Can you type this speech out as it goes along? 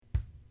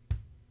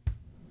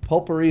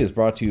Pulpery is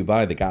brought to you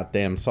by The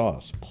Goddamn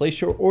Sauce. Place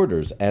your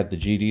orders at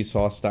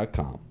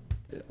thegdsauce.com.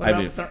 What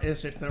about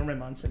is there Thurman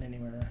Munson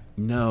anywhere?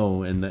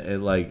 No, and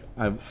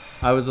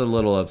I was a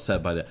little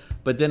upset by that.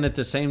 But then at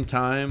the same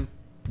time,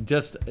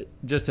 just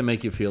to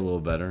make you feel a little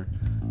better,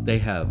 they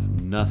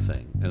have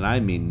nothing, and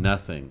I mean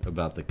nothing,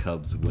 about the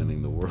Cubs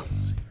winning the World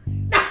Series.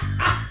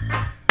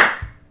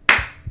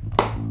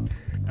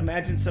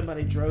 Imagine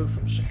somebody drove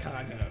from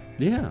Chicago.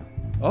 Yeah.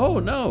 Oh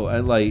no!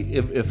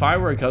 If I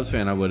were a Cubs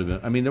fan, I would have been.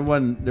 I mean,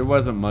 there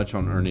wasn't much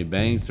on Ernie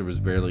Banks. There was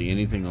barely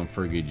anything on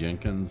Fergie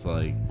Jenkins.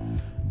 Like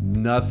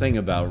nothing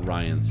about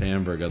Ryan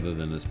Sandberg other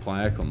than his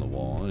plaque on the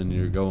wall. And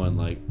you're going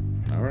like,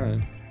 all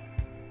right.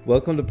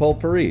 Welcome to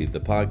Pulpery, the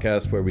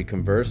podcast where we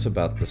converse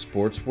about the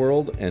sports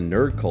world and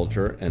nerd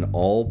culture and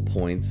all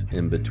points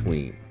in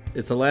between.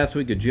 It's the last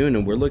week of June,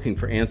 and we're looking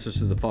for answers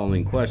to the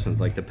following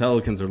questions, like the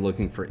Pelicans are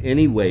looking for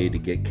any way to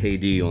get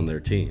KD on their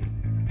team.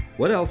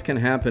 What else can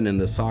happen in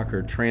the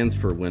soccer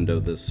transfer window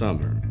this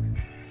summer?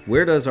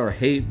 Where does our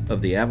hate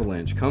of the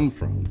Avalanche come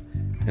from?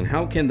 And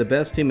how can the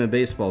best team in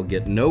baseball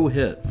get no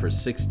hit for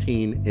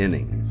 16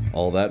 innings?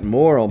 All that and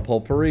more on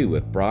Pulpery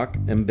with Brock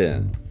and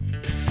Ben.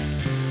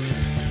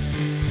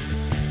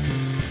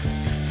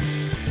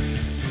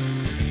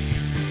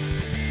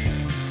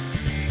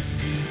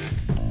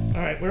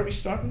 All right, where are we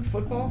starting?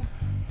 Football?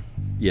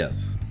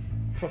 Yes.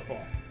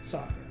 Football.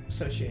 Soccer.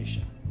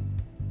 Association.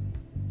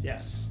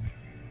 Yes.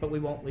 But we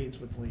won't leads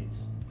with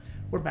leads.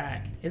 We're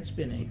back. It's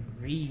been a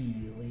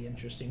really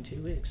interesting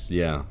 2 weeks.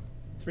 Yeah.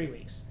 3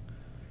 weeks.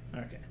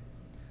 Okay.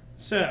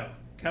 So,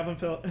 Calvin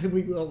Phillips,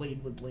 we will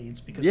lead with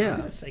leads because Yeah. I'm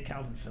going to say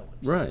Calvin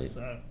Phillips. Right.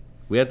 So,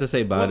 We have to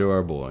say bye to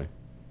our boy.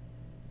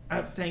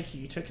 thank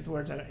you. You took the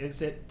words out.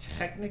 Is it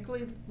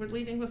technically we're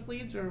leading with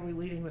leads or are we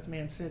leading with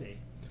Man City?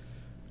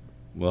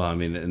 Well, I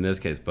mean, in this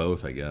case,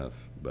 both, I guess.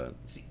 But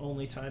It's the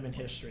only time in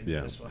history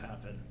that this will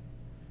happen.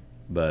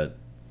 But,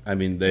 I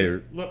mean,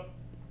 they're... Look,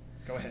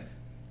 go ahead.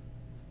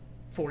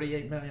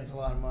 $48 million is a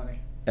lot of money.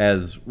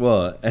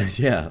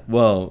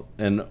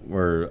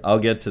 I'll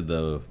get to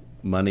the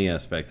money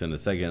aspect in a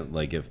second.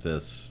 Like if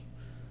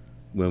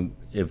we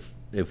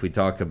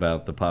talk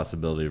about the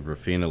possibility of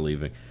Rafinha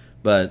leaving,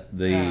 but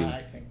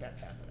I think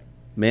that's happening.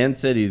 Man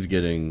City's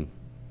getting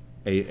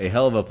a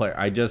hell of a player.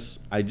 I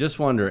just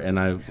wonder, and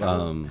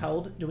how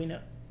old do we know?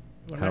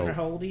 Remember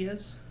how old he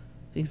is?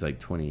 I think he's like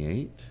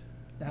 28.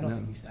 I don't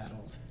think he's that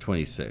old.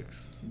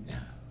 26. No.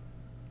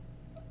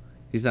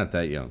 He's not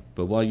that young.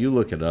 But while you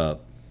look it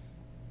up,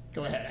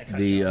 go ahead. I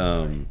cut you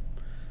off.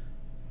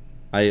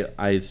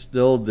 I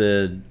still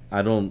did.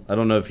 I don't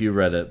know if you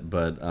read it,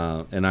 but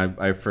and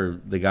I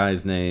for the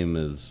guy's name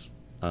is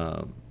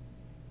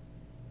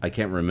I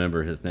can't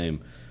remember his name.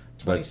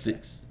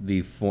 26. But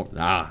You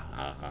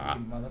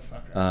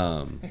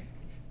motherfucker.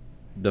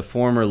 The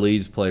former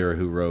Leeds player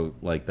who wrote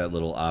like that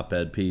little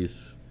op-ed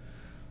piece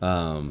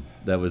that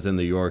was in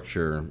the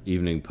Yorkshire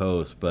Evening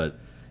Post, but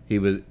it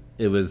was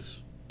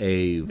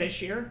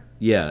this year?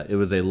 Yeah, it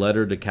was a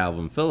letter to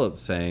Calvin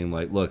Phillips saying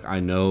like, look, I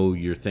know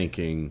you're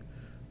thinking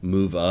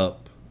move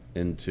up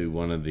into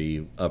one of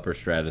the upper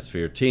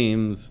stratosphere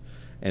teams,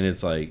 and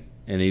it's like,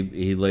 and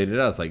he laid it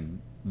out. It's like,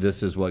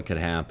 this is what could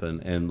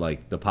happen, and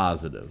like the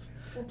positives.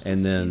 Well, plus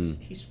and then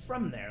he's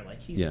from there, like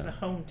he's the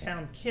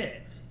hometown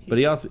kid. But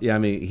he also,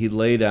 he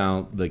laid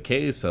out the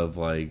case of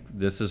like,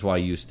 this is why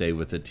you stay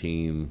with the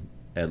team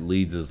at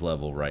Leeds'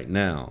 level right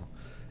now,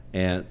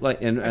 and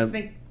like, and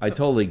I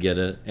totally get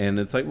it, and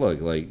it's like,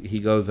 look, like he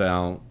goes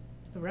out.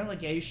 The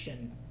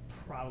relegation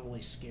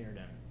probably scared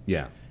him.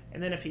 Yeah.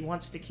 And then if he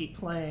wants to keep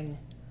playing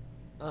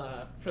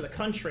for the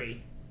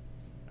country,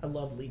 I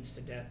love Leeds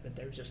to death, but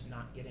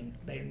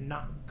they're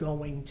not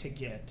going to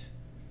get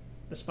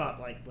the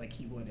spotlight like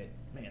he would at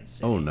Man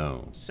City. Oh,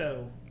 no.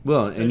 So,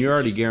 well, and you're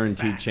already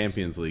guaranteed facts.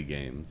 Champions League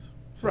games.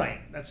 So.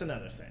 Right. That's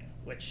another thing,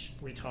 which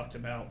we talked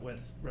about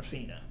with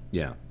Rafinha.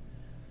 Yeah.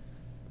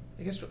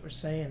 I guess what we're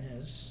saying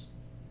is,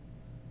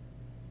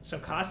 so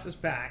Costa's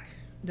back.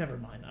 Never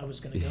mind. I was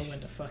going to go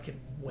into fucking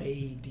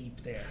way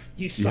deep there.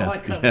 You saw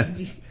it coming.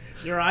 Yeah.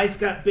 Your eyes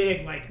got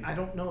big. Like, I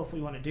don't know if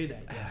we want to do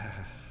that yet.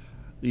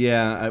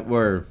 Yeah,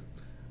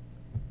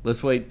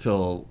 let's wait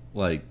till,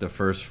 like, the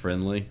first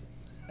friendly.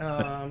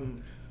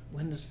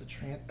 When does the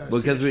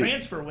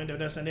transfer window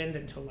doesn't end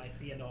until, like,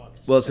 the end of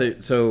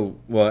August.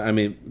 Well, I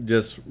mean,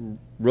 just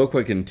real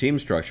quick in team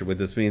structure, what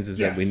this means is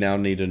that we now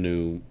need a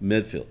new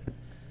midfield.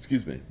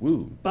 Excuse me.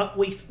 Woo. But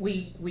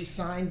we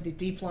signed the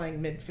deep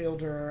lying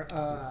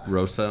midfielder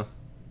Rosa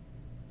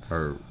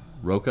or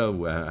Roca.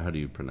 How do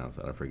you pronounce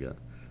that? I forget.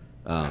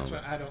 That's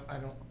what I don't.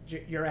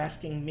 You're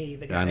asking me,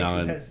 the guy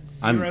who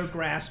has zero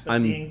grasp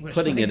of the English. I'm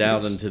putting language. it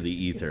out into the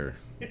ether.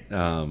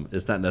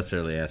 It's not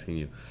necessarily asking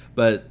you,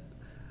 but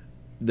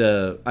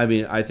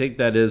I think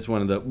that is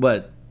one of the.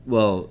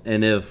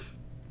 And if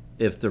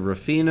the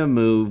Rafinha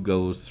move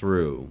goes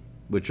through,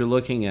 what you're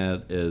looking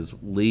at is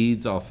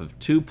Leeds off of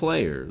two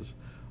players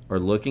are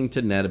looking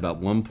to net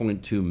about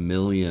 $1.2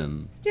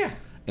 million. Yeah.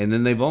 And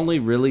then they've only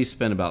really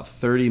spent about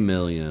 $30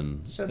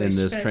 million in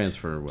this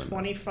transfer window.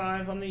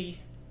 25 on the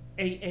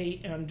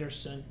A.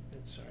 Anderson.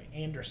 Sorry,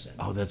 Anderson.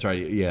 Oh, that's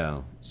right.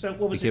 Yeah. So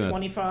what was He it, came out-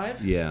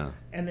 25? Yeah.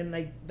 And then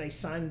they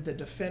signed the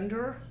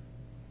defender.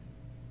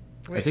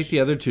 I think which- the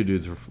other two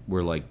dudes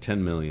were like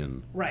 10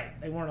 million, Right,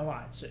 they weren't a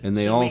lot. So, and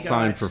they so all we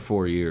signed got for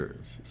 4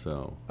 years.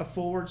 So a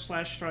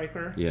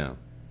forward/striker, yeah,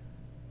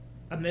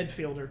 a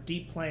midfielder,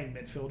 deep playing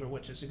midfielder,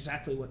 which is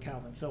exactly what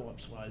Calvin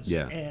Phillips was,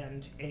 Yeah.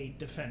 and a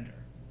defender,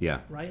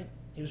 yeah, right?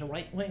 He was a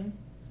right wing.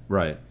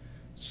 right.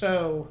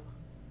 So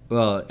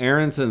Well,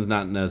 Aronson's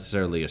not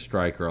necessarily a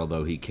striker,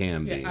 although he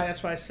can be. yeah,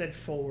 that's why I said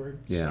forward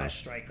Yeah. slash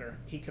striker.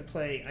 He could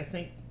play, I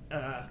think,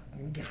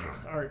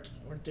 Art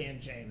or Dan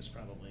James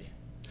probably.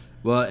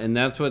 Well, and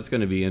that's what's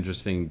going to be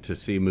interesting to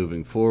see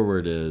moving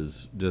forward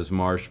is, does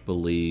Marsh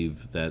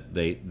believe that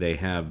they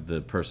have the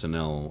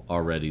personnel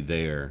already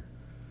there?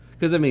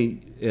 Because, I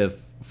mean,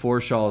 if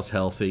Forshaw's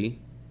healthy,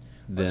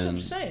 That's what then I'm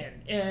saying.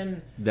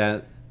 And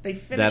that they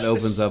finished that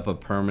opens the, up a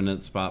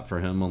permanent spot for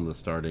him on the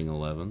starting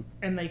 11.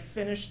 and they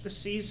finished the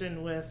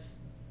season with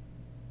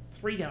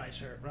 3 guys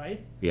hurt,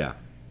 right? Yeah.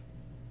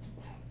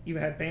 You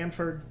had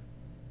Bamford,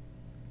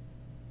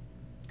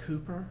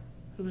 Cooper.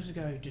 Who was the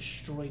guy who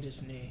destroyed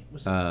his knee?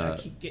 Was it, I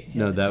keep getting him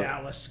no, and that-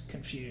 Dallas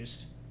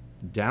confused.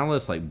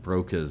 Dallas like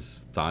broke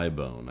his thigh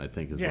bone, I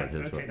think is Yeah, what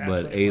his okay, was. that's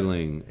But what it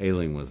was.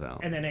 Ailing was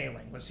out. And then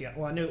Ailing was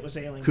well, I knew it was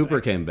Ailing. Cooper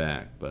but came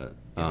back, but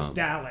it was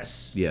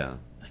Dallas. yeah.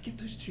 I get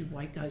those 2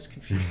 white guys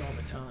confused all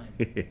the time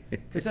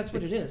because that's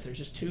what it is. They're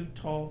just 2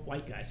 tall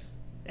white guys,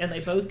 and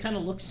they both kind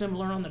of look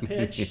similar on the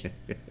pitch.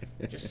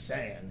 Just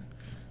saying.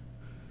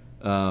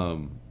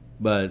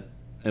 But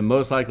and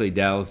most likely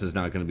Dallas is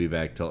not going to be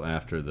back till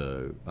after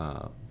the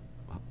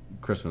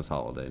Christmas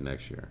holiday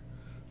next year.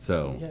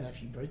 So Yeah,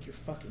 if you break your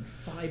fucking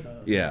thigh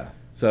bone. yeah.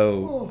 So,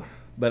 Oh.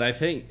 but I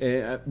think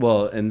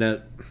well, and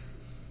that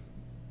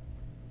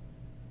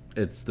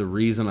it's the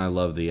reason I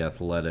love The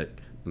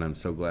Athletic, and I'm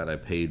so glad I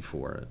paid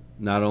for it.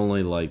 Not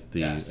only like the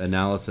Yes.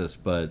 analysis,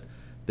 but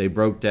they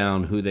broke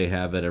down who they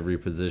have at every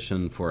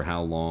position for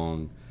how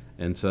long,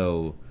 and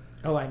so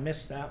Oh, I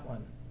missed that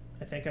one.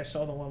 I think I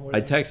saw the one where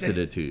I texted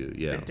it to you.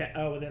 Yeah. then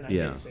I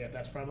Yeah. did see it.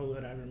 That's probably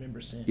what I remember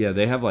seeing. Yeah,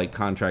 they have like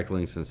contract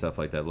links and stuff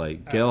like that.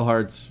 Like Gail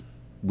Hart's,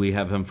 we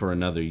have him for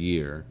another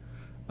year.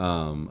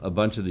 A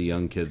bunch of the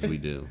young kids we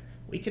do.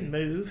 We can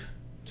move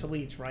to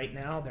Leeds right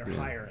now. They're Yeah.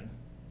 hiring.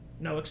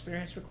 No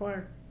experience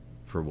required.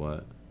 For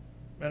what?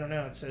 I don't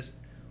know. It says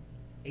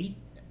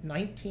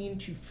 $19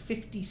 to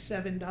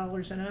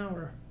 $57 an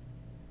hour.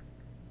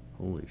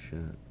 Holy shit.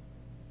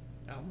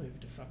 I'll move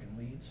to fucking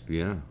Leeds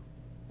Yeah.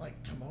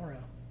 like tomorrow.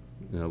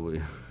 Yeah,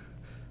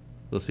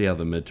 we'll see how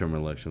the midterm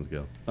elections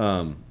go.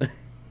 Oh,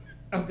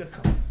 good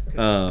call. Good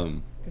call.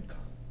 Good call.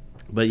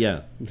 But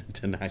yeah,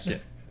 to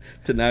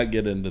not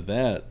get into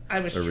that. I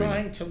was arena.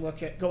 trying to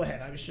look at. Go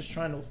ahead. I was just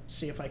trying to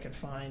see if I could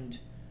find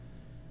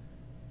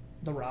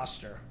the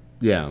roster.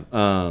 Yeah.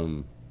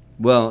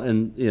 Well,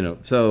 and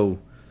so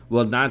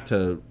not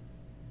to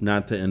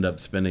end up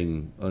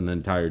spending an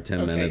entire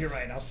 10 Okay, minutes you're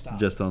right. I'll stop.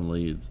 just on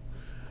Leeds.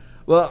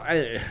 Well,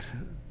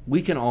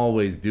 we can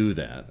always do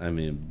that. I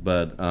mean,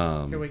 but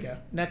Here we go.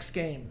 Next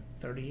game,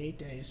 38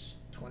 days,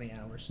 20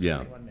 hours, Yeah.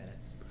 21 minutes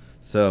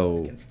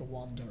so against the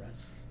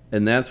Wanderers.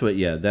 and that's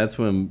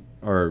when,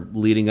 or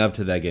leading up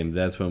to that game,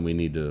 that's when we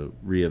need to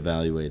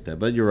reevaluate that.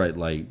 But you're right,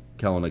 like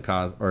Kellen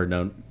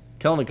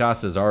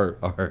Acosta is our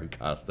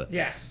Acosta.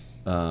 Yes.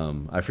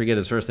 I forget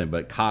his first name,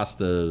 but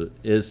Costa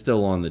is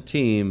still on the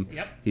team.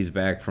 Yep. He's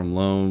back from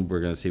loan.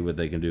 We're going to see what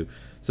they can do.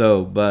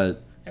 So,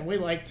 but And we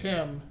liked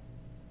him.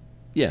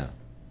 yeah,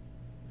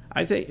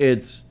 I think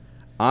it's,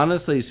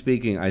 honestly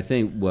speaking, I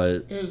think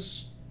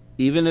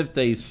even if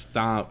they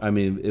stop, I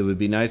mean, it would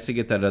be nice to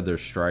get that other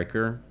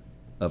striker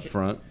up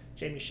front.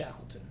 Jamie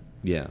Shackleton.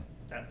 Yeah.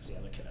 That was the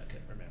other kid I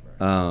couldn't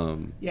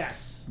remember.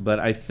 Yes. But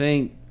I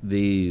think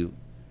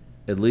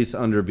at least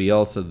under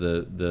Bielsa,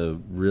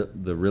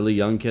 the really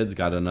young kids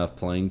got enough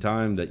playing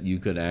time that you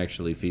could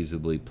actually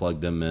feasibly plug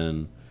them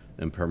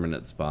in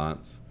permanent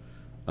spots.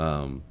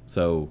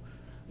 So,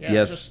 Yeah,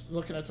 yes, just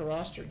looking at the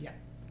roster. Yeah.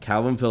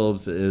 Calvin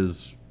Phillips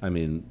is, I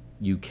mean,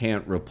 you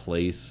can't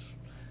replace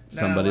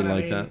somebody and I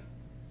like mean, that.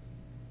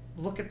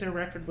 Look at their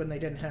record when they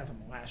didn't have him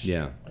last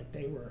Yeah. year. Like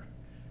they were,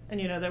 and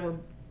there were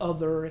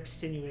other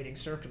extenuating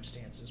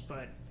circumstances,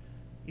 but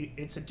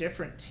it's a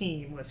different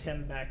team with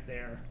him back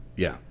there.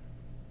 Yeah.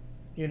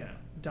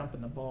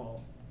 Dumping the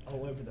ball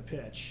all over the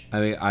pitch. I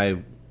mean,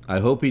 I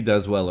hope he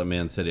does well at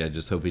Man City. I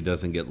just hope he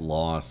doesn't get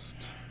lost.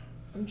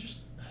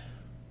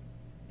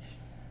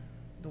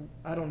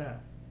 I don't know,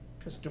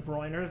 because De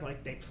Bruyne,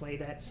 like they play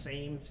that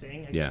same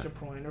thing. I guess De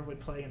Bruyne would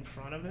play in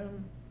front of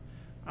him.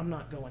 I'm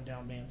not going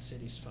down Man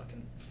City's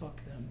fucking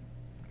fuck them.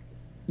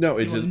 No,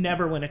 You will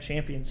never win a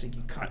Champions League,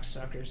 you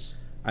cocksuckers.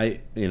 I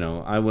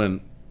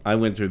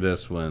went through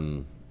this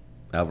when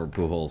Albert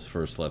Pujols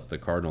first left the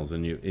Cardinals,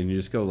 and you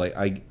just go like,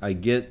 I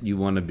get you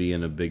want to be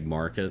in a big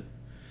market,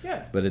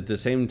 Yeah. but at the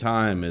same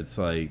time, it's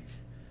like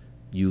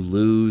you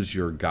lose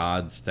your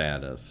god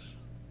status.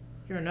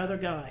 You're another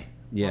guy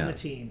on the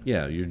team.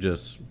 Yeah, you're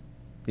just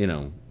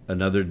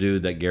another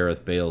dude that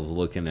Gareth Bale's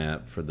looking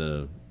at for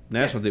the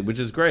national team, which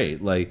is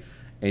great. Like,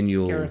 and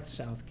you'll Gareth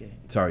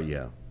Southgate. Sorry,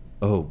 yeah.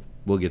 Oh,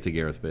 we'll get to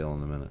Gareth Bale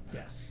in a minute.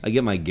 Yes. I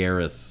get my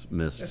Gareths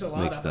There's a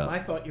lot mixed of them. up. I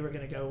thought you were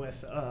going to go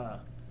with.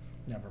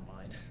 Never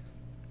mind.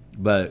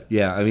 But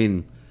yeah, I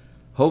mean,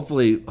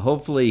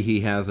 hopefully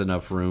he has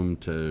enough room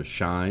to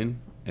shine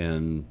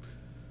and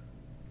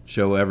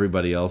show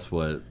everybody else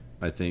what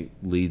I think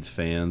Leeds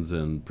fans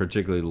and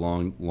particularly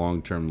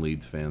long-term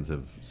Leeds fans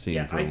have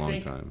seen for a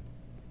long time.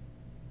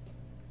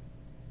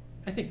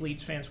 I think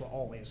Leeds fans will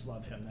always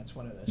love him. That's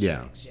one of those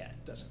things. Yeah,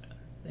 it doesn't matter.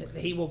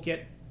 He will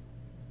get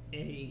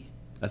a...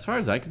 As far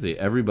as I can see,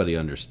 everybody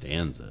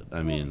understands it.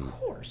 I mean... Of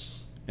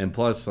course. And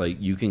plus,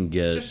 like, you can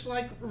get... Just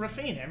like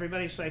Rafinha.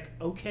 Everybody's like,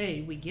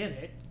 okay, we get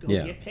it. Go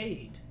get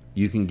paid.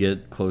 You can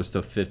get close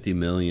to $50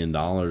 million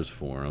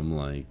for him.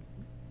 Like,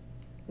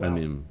 well, I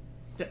mean...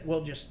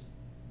 Well, just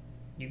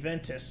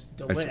Juventus,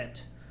 De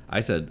Ligt.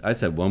 I said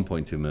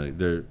 1.2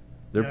 million.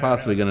 They're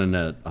possibly going to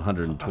net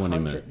 120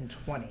 million.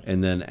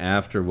 And then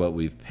after what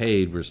we've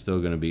paid, we're still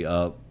going to be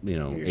up,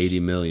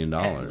 $80 million.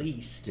 At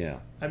least. Yeah.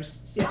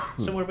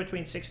 Somewhere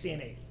between 60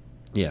 and 80.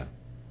 Yeah.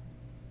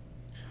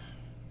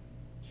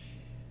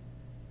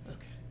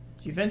 Okay.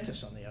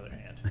 Juventus, on the other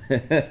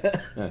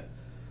hand.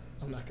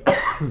 I'm not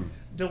going.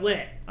 De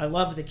Ligt, I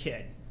love the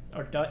kid.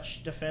 Our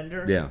Dutch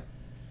defender. Yeah.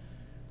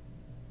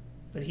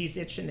 But he's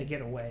itching to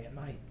get away, and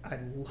I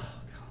love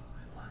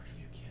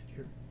you,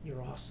 kid.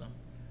 You're awesome.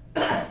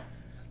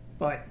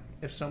 But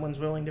if someone's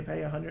willing to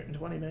pay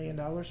 $120 million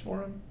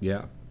for him,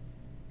 yeah,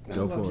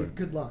 go for it.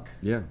 Good luck.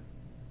 Yeah,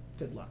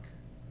 good luck.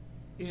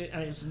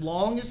 As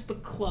long as the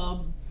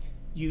club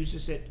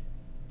uses it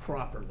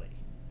properly.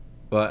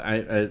 Well,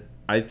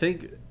 I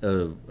think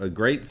a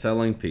great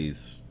selling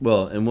piece.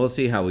 Well, and we'll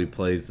see how he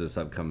plays this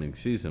upcoming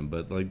season.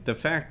 But like the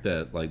fact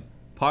that like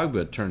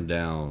Pogba turned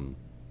down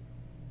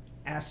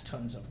ass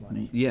tons of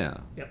money. Yeah.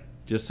 Yep.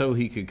 Just so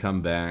he could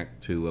come back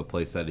to a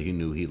place that he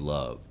knew he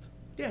loved.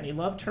 Yeah, and he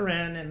loved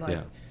Turin,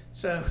 and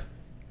so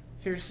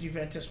here's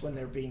Juventus when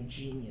they're being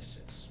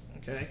geniuses,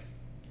 okay?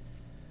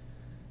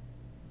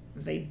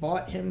 They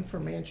bought him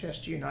from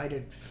Manchester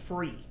United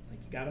free. Like,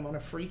 you got him on a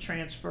free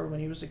transfer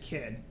when he was a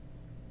kid.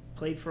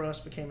 Played for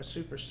us, became a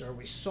superstar.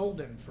 We sold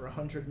him for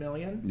 $100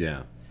 million.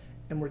 Yeah.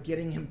 And we're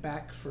getting him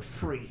back for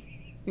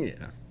free.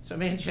 Yeah. So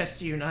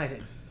Manchester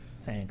United,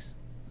 thanks.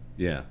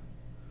 Yeah.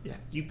 Yeah,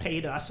 you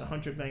paid us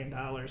 $100 million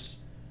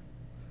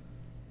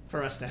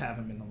for us to have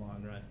him in the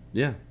long run.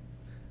 Yeah.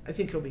 I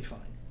think he'll be fine.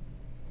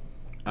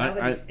 Now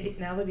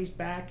that he's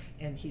back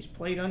and he's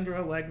played under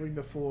Allegri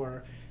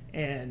before,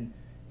 and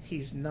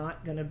he's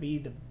not going to be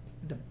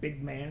the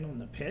big man on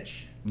the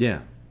pitch.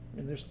 Yeah.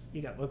 I mean,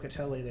 you got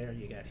Locatelli there,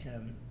 you got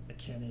him,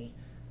 McKennie,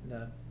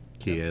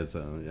 Chiesa.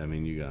 I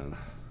mean, you got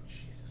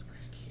Jesus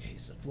Christ,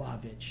 Chiesa,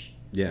 Vlahovic.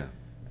 Yeah.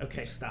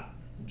 Okay, stop.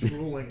 I'm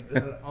drooling.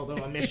 Although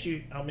I'll miss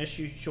you,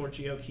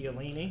 Giorgio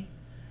Chiellini.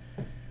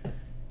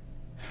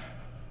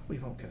 We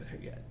won't go there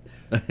yet.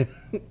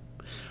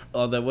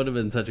 Oh, that would have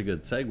been such a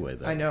good segue,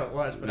 though. I know it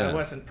was, but I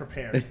wasn't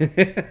prepared.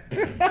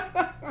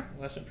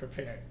 Wasn't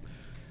prepared.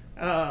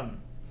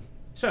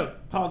 So,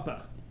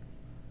 Pogba.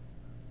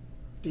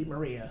 Di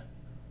Maria,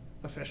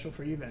 official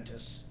for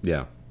Juventus.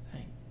 Yeah.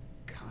 Thank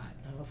God.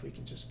 Now if we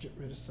can just get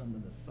rid of some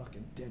of the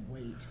fucking dead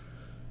weight.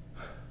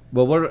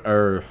 Well,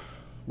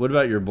 what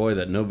about your boy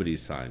that nobody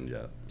signed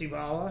yet?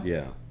 Dybala?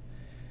 Yeah.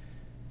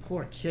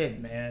 Poor kid,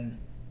 man.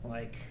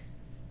 Like...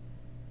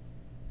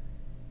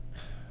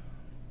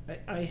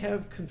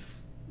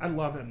 I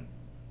love him.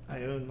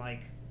 I own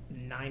like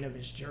 9 of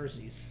his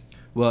jerseys.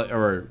 Well,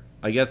 or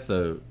I guess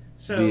the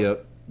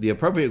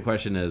appropriate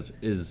question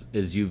is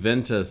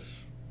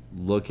Juventus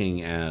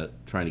looking at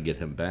trying to get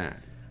him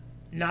back?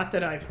 Not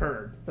that I've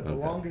heard, but the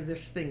longer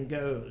this thing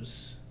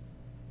goes,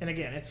 and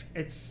again,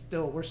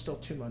 we're still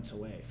 2 months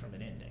away from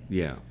it ending.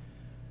 Yeah.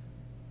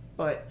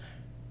 But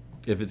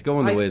if it's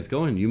going the way it's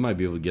going, you might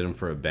be able to get him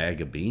for a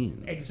bag of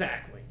beans.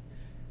 Exactly.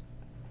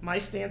 My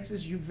stance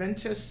is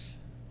Juventus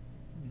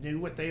knew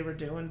what they were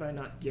doing by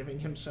not giving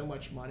him so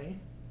much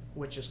money,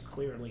 which is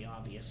clearly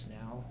obvious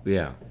now.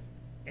 Yeah.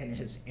 And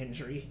his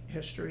injury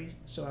history,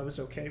 so I was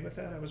okay with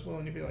that. I was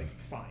willing to be like,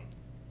 fine.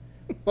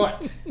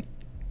 But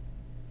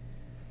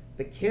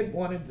the kid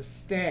wanted to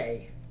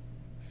stay,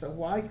 so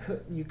why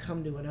couldn't you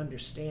come to an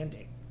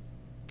understanding?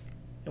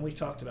 And we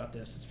talked about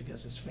this. It's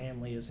because his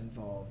family is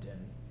involved in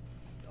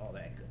all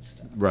that good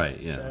stuff. Right,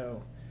 yeah.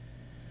 So,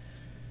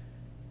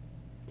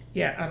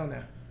 yeah, I don't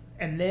know.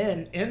 And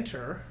then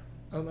Inter,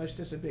 almost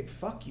as a big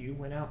fuck you,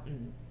 went out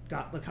and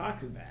got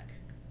Lukaku back.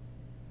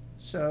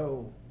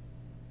 So,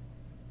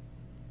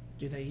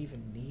 do they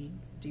even need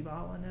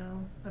Dybala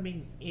now? I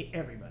mean,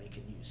 everybody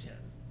can use him.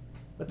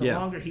 But the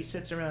longer he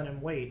sits around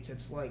and waits,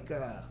 it's like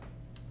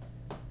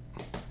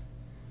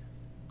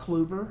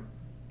Kluber.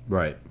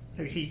 Right.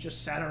 He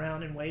just sat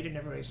around and waited, and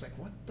everybody's like,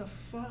 what the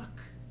fuck?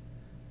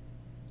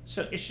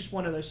 So it's just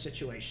one of those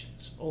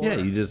situations. Or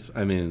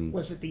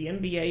was it the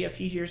NBA a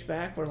few years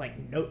back where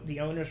the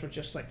owners were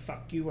just like,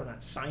 fuck you, we're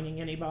not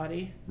signing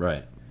anybody?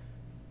 Right.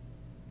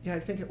 Yeah, I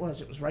think it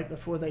was. It was right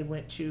before they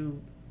went to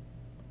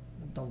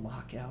the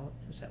lockout.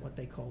 Is that what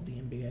they called the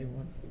NBA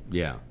one?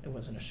 Yeah. It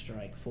wasn't a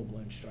strike,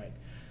 full-blown strike.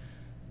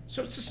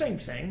 So it's the same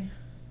thing,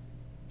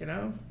 you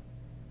know?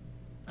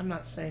 I'm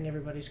not saying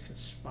everybody's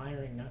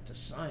conspiring not to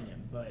sign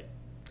him, but...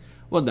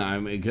 Well, no, I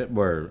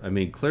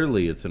mean,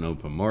 clearly it's an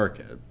open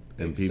market,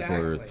 and people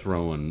are Exactly.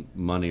 throwing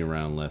money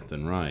around left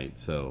and right,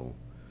 so...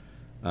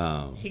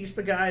 he's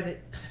the guy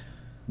that...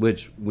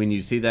 Which, when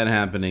you see that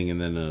happening, and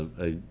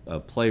then a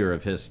player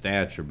of his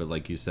stature, but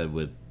like you said,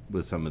 with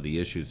some of the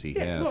issues he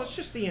has, well, it's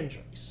just the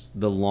injuries.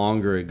 the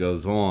longer it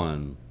goes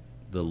on,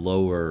 the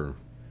lower...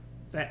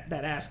 That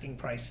asking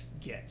price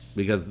gets.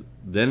 Because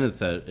then it's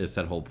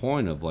that whole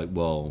point of like,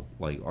 well,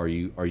 like, are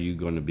you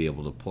going to be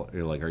able to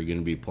play? Like, are you going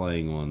to be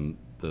playing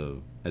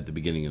at the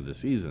beginning of the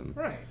season?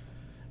 Right.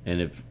 And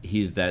if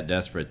he's that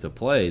desperate to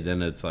play,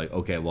 then it's like,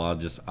 okay, well,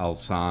 I'll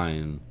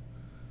sign.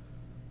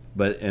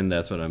 And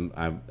that's what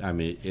I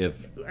mean, if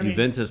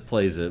Juventus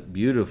plays it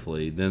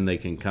beautifully, then they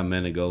can come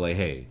in and go like,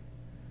 hey,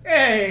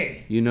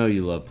 you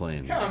love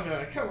playing. Come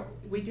on.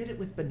 We did it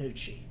with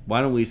Bonucci.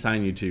 Why don't we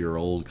sign you to your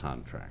old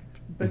contract?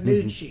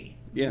 Bonucci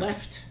Yeah.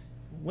 left,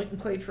 went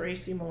and played for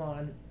AC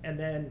Milan, and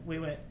then we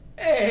went,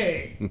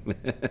 hey,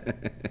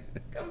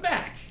 come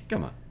back.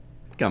 Come on.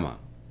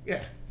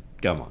 Yeah.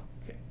 Come on.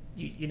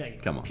 You know,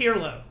 Come on.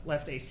 Pirlo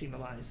left AC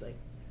Milan. He's like,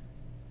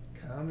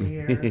 come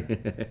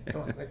here.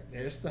 Come on.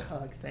 There's the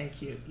hug.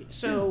 Thank you.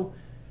 So,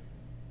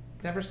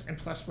 never. And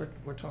plus,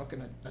 we're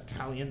talking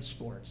Italian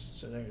sports,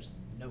 so there's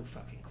no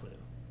fucking clue.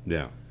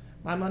 Yeah.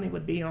 My money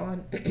would be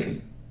on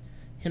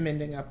him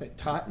ending up at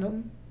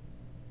Tottenham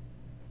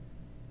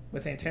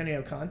with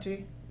Antonio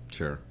Conte.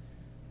 Sure.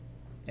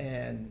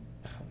 And,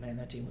 oh man,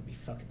 that team would be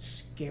fucking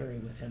scary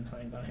with him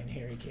playing behind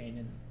Harry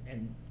Kane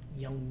and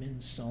Young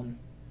Min's son.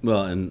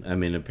 Well, and I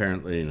mean,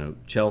 apparently,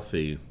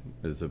 Chelsea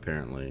is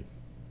apparently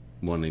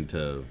wanting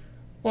to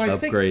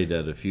upgrade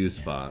at a few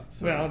spots.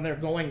 So. Well, and they're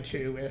going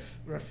to if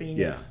Rafinha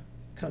Yeah.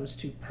 comes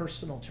to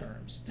personal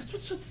terms. That's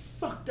what's so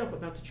fucked up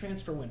about the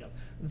transfer window.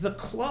 The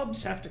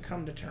clubs have to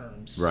come to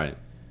terms. Right.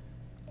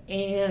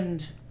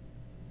 And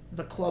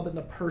the club and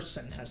the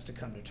person has to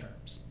come to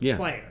terms. Yeah.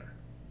 Player.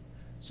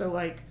 So,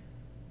 like...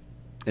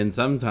 And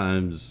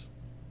sometimes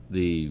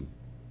the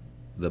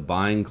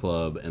buying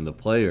club and the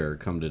player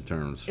come to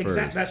terms first.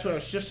 Exactly. That's what I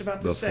was just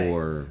about to say.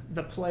 Before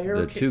the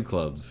player... two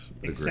clubs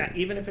agree.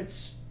 Exactly. Even if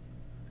it's...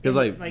 Because,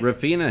 like,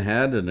 Rafinha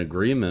had an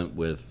agreement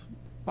with...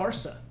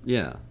 Barca.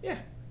 Yeah. Yeah.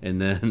 And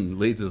then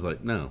Leeds was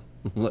like, no,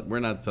 look, we're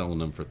not selling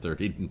them for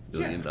 $30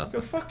 billion. Yeah,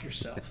 go fuck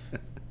yourself.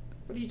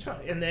 What are you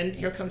talking? And then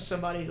here comes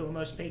somebody who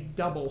almost paid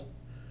double.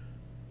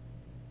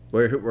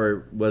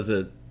 Where was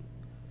it?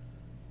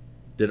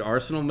 Did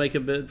Arsenal make a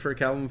bid for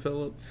Calvin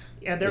Phillips?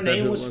 Yeah, their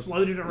name was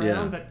floated around,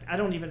 Yeah. but I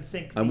don't even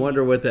think... I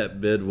wonder what that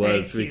bid was,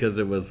 Thank you. because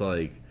it was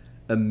like,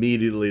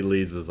 immediately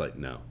Leeds was like,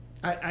 no.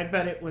 I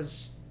bet it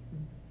was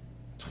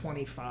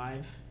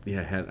 25,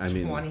 Yeah,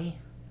 20.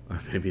 Or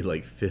maybe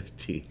like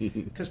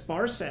 15. Because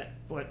Barca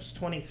was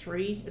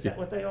 23. Is that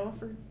what they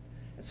offered?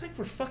 It's like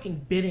we're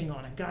fucking bidding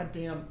on a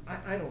goddamn,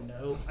 I don't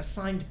know, a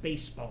signed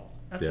baseball.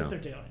 That's Yeah. what they're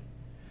doing.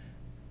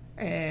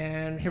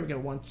 And here we go.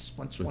 Once,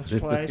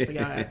 twice. We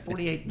got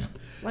 48.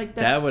 Like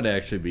That would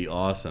actually be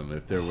awesome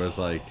if there was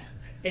like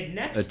and a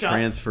next up,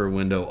 transfer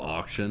window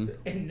auction.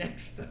 And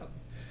next up.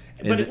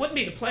 And But it wouldn't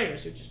be the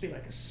players. It would just be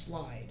like a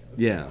slide of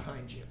Yeah.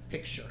 behind you.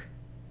 Picture.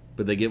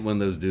 But they get one of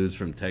those dudes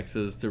from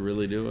Texas to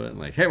really do it.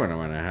 Like, hey,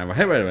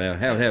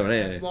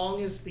 As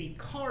long as the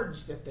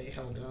cards that they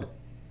held up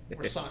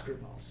were soccer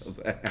balls.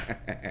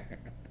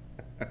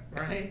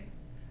 Right?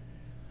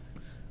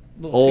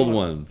 Old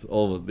ones. The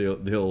old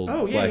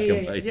Oh, yeah, black yeah,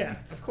 and yeah, white yeah.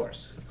 Of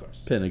course.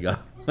 Pentagon.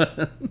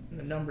 The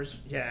numbers,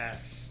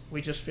 yes.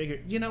 We just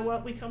figured, you know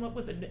what? We come up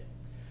with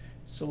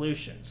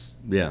solutions.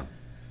 Yeah.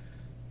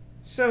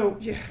 So,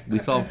 yeah. We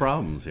solve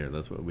problems here.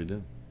 That's what we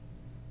do.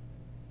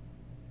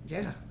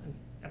 Yeah.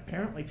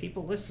 Apparently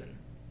people listen.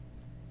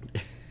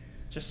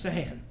 Just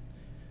saying.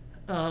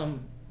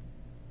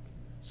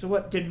 So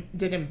what, did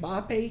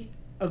Mbappe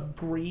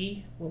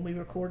agree when we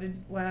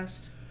recorded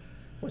last?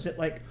 Was it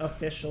like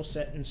official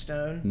set in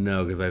stone?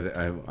 No, because I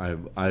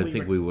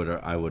think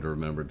I would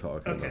remember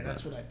talking about that. Okay,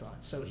 that's what I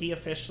thought. So he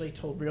officially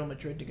told Real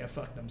Madrid to go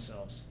fuck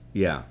themselves.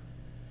 Yeah.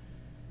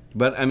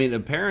 But I mean,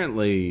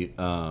 apparently,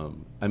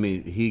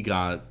 he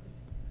got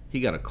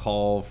a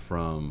call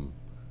from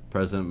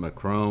President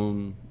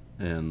Macron,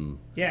 and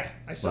yeah,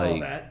 I saw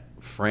that.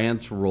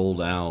 France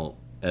rolled out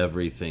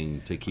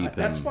everything to keep him.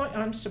 That's why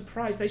I'm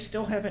surprised they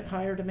still haven't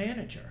hired a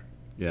manager.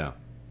 Yeah.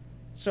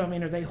 So I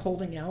mean, are they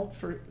holding out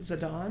for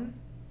Zidane?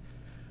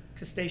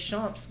 Because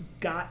Deschamps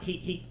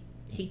he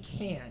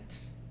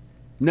can't.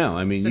 No,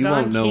 I mean, Zidane you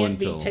won't know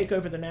until take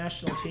over the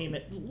national team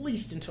at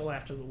least until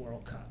after the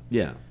World Cup.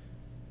 Yeah.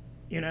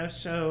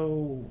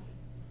 So.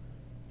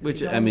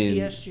 Which I mean,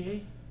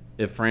 PSG?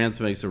 If France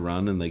makes a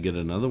run and they get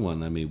another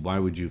one, I mean, why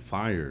would you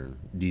fire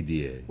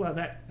Didier? Well,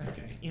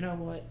 okay. You know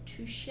what?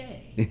 Touche.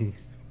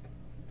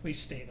 We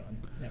stayed on.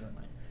 Never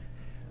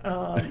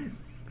mind.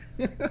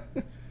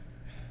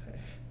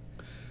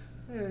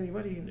 Hey,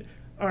 what do you do?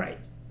 All right.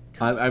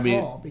 I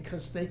mean,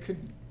 because they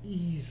could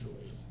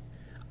easily.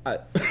 I,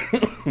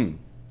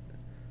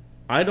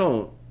 I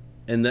don't,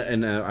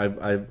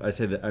 I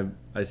say that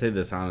I say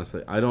this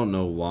honestly. I don't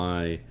know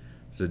why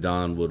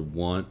Zidane would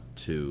want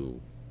to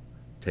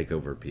take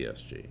over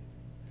PSG.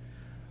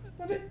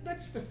 Well,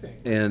 that's the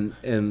thing.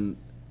 And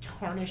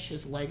tarnish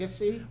his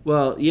legacy.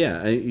 well,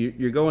 yeah,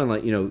 you're going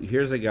like,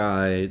 here's a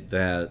guy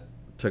that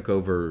took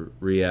over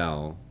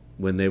Real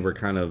when they were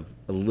kind of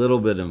a little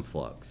bit in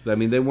flux. I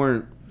mean, they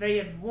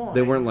had won.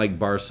 They weren't like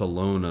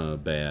Barcelona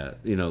bad,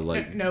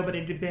 like no, but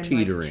it had been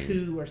teetering. like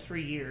 2 or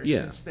 3 years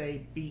since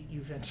they beat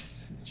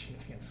Juventus in the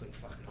Champions League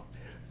final.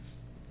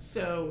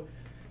 So,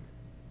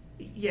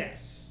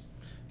 yes.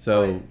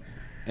 So,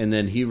 and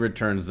then he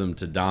returns them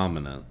to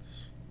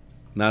dominance,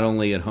 not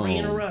only at home. 3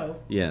 in a row.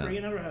 Yeah. 3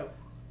 in a row.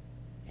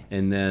 Yes.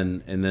 And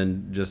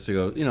then just to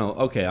go,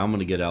 okay, I'm going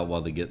to get out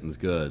while the getting's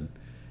good.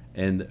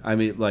 And I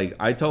mean, like,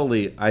 I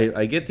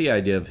get the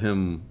idea of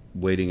him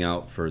waiting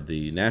out for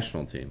the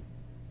national team.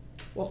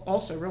 Well,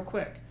 also, real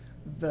quick,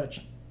 the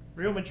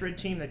Real Madrid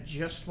team that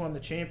just won the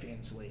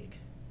Champions League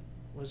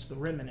was the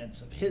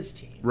remnants of his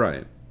team.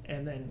 Right.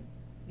 And then,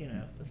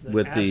 the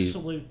with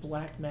absolute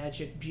black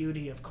magic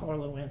beauty of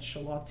Carlo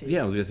Ancelotti.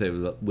 Yeah, I was going to say,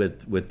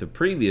 with the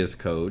previous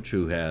coach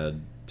who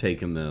had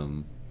taken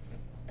them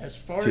as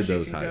far as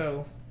you can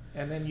go,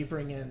 and then you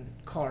bring in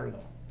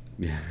Carlo.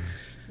 Yeah.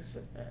 He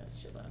said,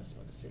 chill out,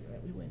 smoke a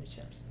cigarette. We win the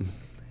Champions.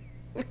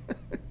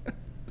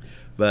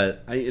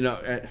 But,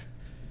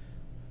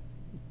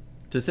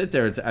 to sit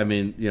there,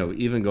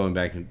 even going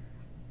back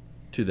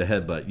to the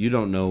headbutt, you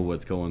don't know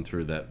what's going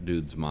through that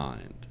dude's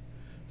mind.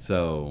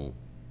 So,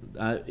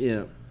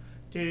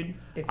 Dude,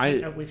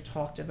 we've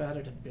talked about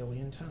it a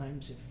billion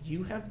times. If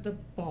you have the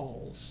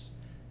balls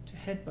to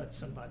headbutt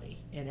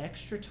somebody in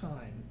extra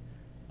time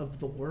of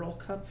the World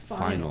Cup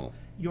final,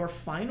 your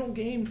final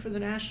game for the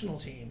national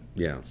team,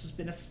 this has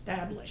been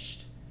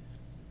established,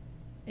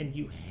 and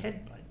you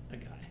headbutt a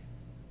guy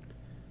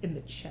in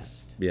the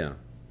chest. Yeah.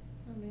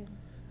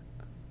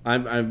 I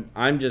mean,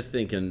 I'm just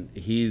thinking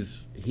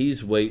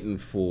he's waiting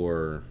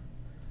for.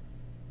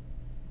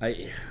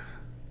 I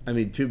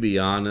mean, to be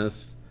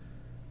honest,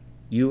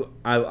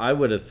 I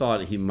would have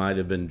thought he might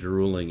have been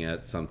drooling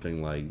at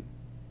something like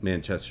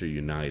Manchester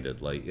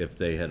United, like if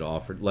they had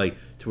offered, like,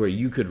 to where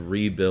you could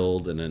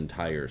rebuild an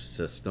entire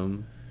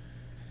system.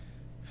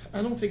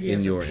 I don't think he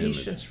has the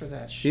patience for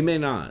that shit. He may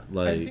not.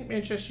 I think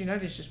Manchester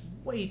United is just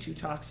way too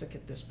toxic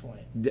at this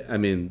point. I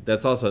mean,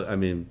 that's also. I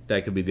mean,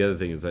 that could be the other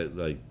thing is that,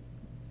 like,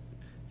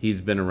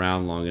 he's been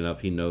around long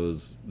enough. He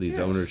knows these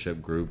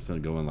ownership groups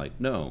and going like,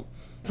 no,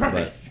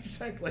 right?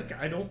 Exactly. Like,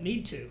 I don't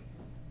need to.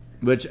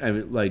 Which, I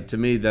mean, like, to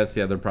me, that's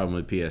the other problem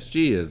with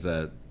PSG is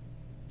that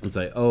it's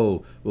like,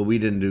 oh, well, we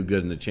didn't do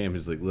good in the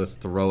Champions League. Let's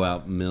throw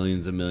out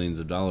millions and millions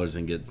of dollars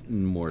and get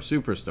more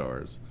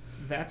superstars.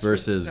 That's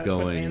versus what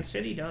going. Man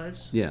City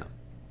does. Yeah.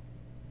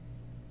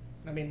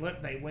 I mean,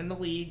 look, they win the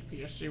league.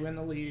 PSG win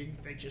the league.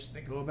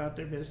 They go about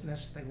their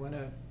business. They win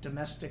a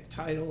domestic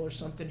title or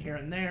something here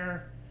and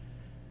there.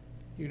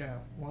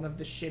 One of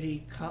the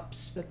shitty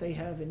cups that they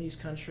have in these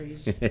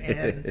countries,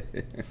 and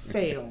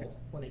fail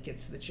when it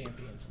gets to the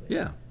Champions League.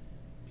 Yeah.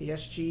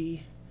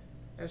 PSG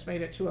has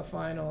made it to a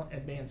final,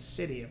 and Man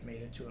City have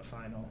made it to a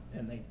final,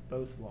 and they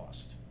both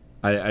lost.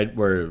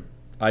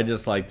 I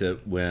just liked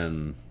it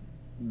when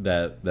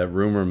that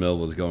rumor mill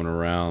was going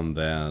around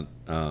that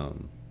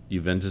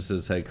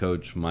Juventus's head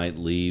coach might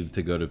leave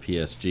to go to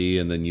PSG,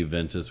 and then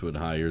Juventus would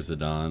hire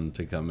Zidane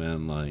to come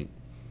in. Like,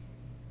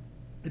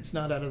 it's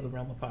not out of the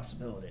realm of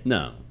possibility.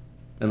 No,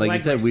 and like you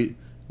said,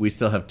 we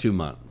still have 2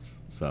 months.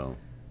 So,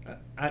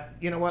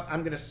 you know what?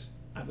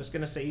 I was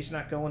gonna say he's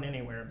not going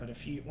anywhere, but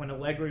when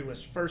Allegri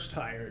was first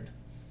hired,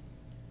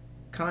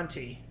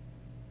 Conte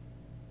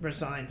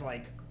resigned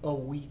like a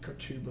week or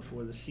 2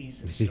 before the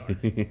season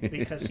started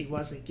because he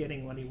wasn't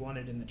getting what he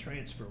wanted in the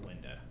transfer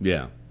window.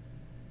 Yeah.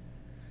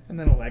 And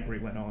then Allegri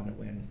went on to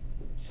win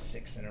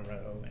 6 in a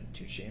row and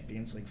 2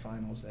 Champions League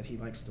finals that he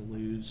likes to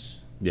lose.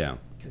 Yeah.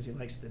 Because he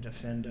likes to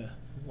defend a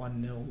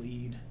 1-0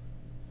 lead.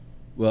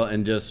 Well,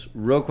 and just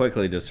real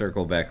quickly to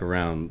circle back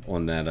around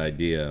on that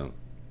idea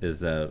is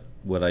that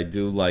what I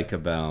do like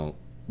about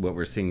what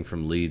we're seeing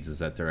from Leeds is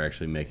that they're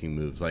actually making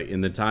moves. Like,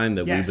 in the time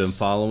that we've been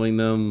following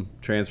them,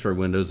 transfer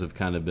windows have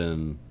kind of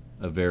been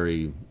a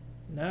very...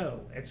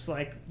 No, it's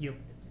like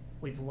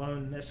we've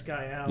loaned this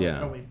guy out,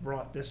 or we've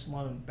brought this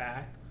loan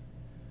back.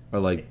 Or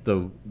like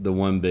the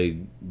one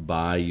big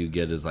buy you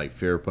get is like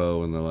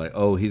Firpo, and they're like,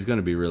 oh, he's going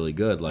to be really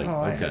good. Like,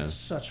 I had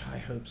such high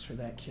hopes for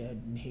that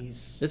kid, and it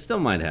still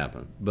might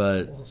happen,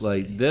 but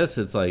this,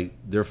 it's like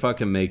they're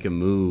fucking making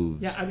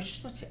moves. Yeah, I was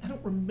just about to say, I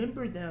don't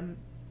remember them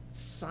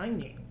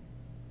signing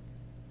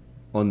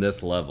on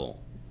this level.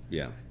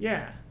 Yeah.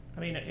 Yeah, I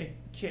mean,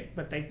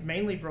 but they've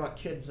mainly brought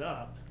kids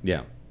up.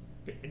 Yeah.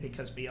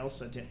 Because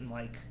Bielsa didn't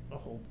like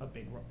a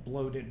big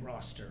bloated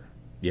roster.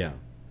 Yeah.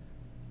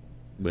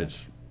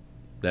 Which.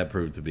 That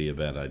proved to be a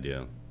bad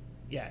idea.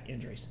 Yeah,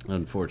 injuries.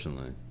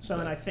 Unfortunately. So,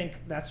 and I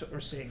think that's what we're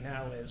seeing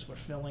now is we're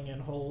filling in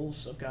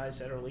holes of guys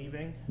that are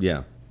leaving.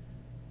 Yeah.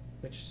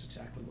 Which is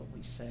exactly what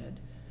we said.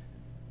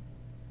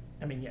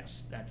 I mean,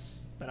 yes,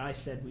 but we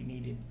said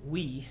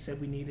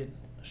we needed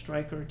a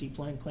striker, a deep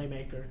line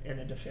playmaker, and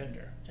a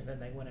defender. And then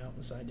they went out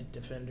and signed a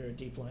defender, a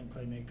deep line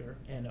playmaker,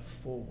 and a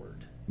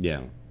forward.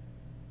 Yeah.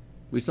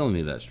 We still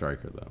need that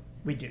striker, though.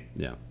 We do.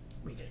 Yeah.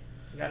 We do.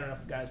 We got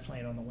enough guys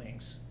playing on the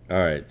wings. All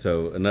right,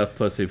 so enough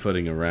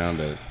pussyfooting around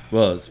it.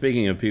 Well,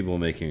 speaking of people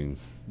making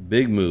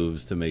big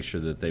moves to make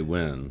sure that they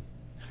win,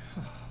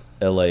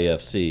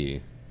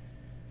 LAFC.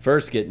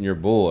 First getting your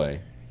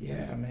boy.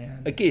 Yeah,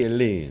 man.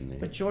 Chiellini.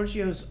 But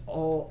Giorgio's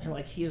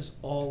he is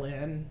all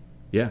in.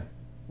 Yeah.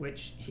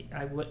 Which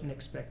I wouldn't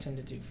expect him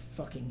to do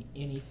fucking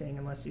anything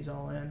unless he's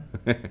all in.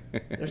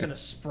 There's an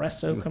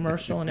espresso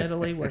commercial in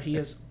Italy where he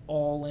is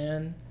all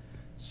in.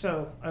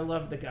 So I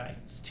love the guy.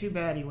 It's too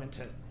bad he went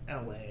to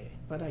LA,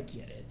 but I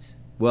get it.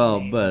 Well,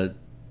 but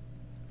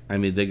I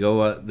mean, they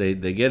go out, they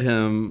get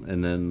him,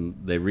 and then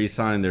they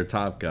re-sign their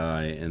top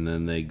guy, and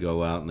then they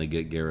go out and they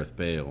get Gareth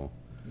Bale.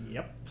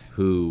 Yep.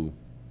 Who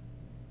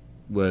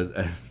was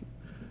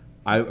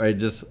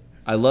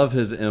I love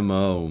his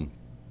MO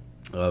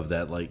of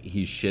that, like,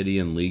 he's shitty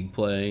in league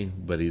play,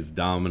 but he's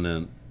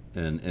dominant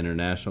in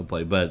international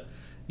play. But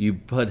you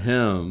put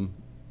him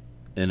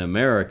in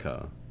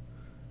America,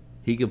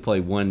 he could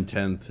play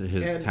 1/10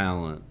 his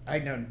talent. I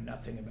know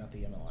nothing about the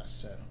MLS,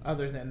 so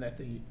other than that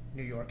the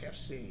New York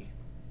FC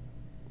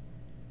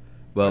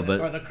are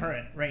the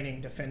current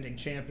reigning defending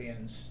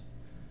champions.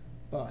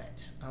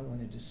 But I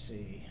wanted to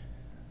see.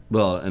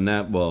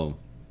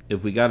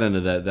 If we got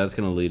into that, that's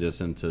going to lead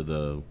us into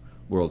the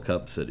World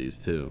Cup cities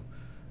too.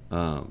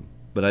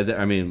 But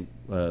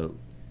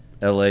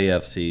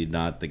LAFC,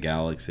 not the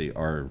Galaxy,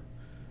 are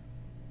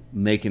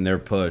making their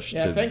push.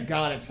 Yeah, thank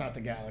God it's not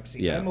the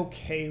Galaxy. Yeah. I'm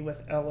okay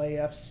with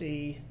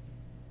LAFC.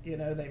 You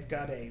know, they've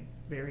got a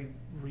very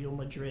Real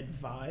Madrid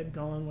vibe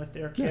going with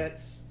their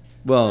kits.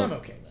 Well, I'm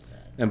okay with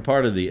that. And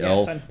part of the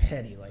elf, I'm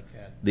petty like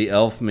that. The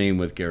elf meme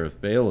with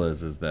Gareth Bale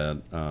is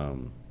that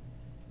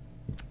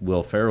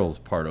Will Ferrell's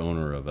part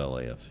owner of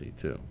LAFC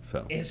too.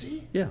 So is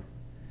he? Yeah.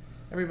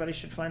 Everybody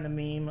should find the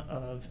meme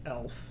of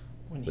Elf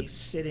when he's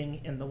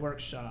sitting in the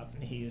workshop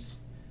and he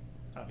is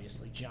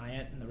obviously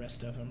giant and the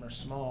rest of them are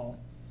small.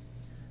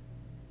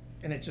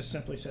 And it just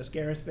simply says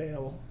Gareth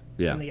Bale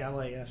in the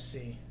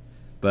LAFC.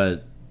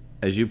 But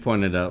as you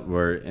pointed out,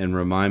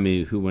 remind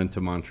me who went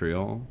to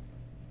Montreal?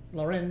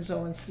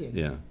 Lorenzo Insigne.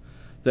 Yeah.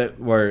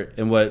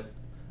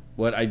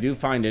 What I do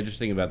find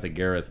interesting about the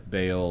Gareth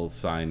Bale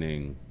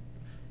signing,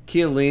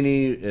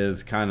 Chiellini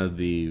is kind of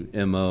the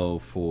MO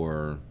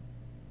for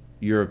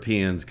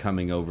Europeans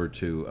coming over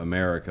to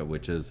America,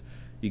 which is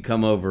you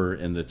come over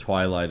in the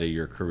twilight of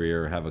your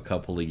career, have a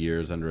couple of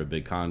years under a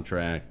big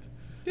contract,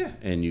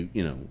 and you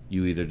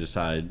either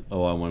decide, I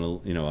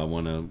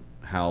want a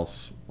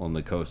house on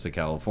the coast of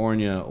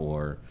California,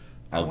 or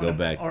I'll go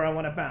back, or I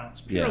want to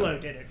bounce. Pirlo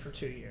did it for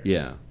 2 years.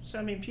 Yeah. So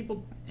I mean,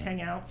 people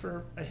hang out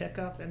for a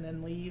hiccup and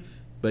then leave.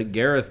 But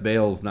Gareth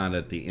Bale's not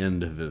at the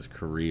end of his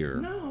career.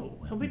 No,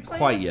 he'll be playing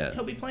quite yet.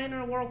 He'll be playing in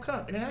a World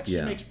Cup, and it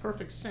actually makes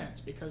perfect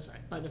sense because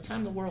by the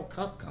time the World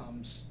Cup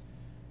comes,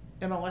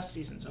 MLS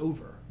season's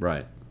over.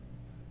 Right.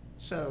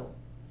 So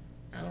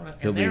I don't know.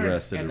 He'll be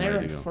rested and they're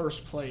ready in to go.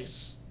 First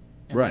place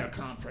in their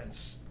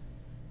conference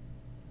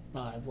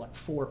by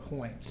 4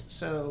 points.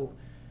 So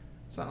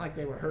it's not like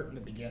they were hurting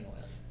to begin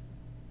with.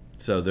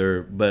 So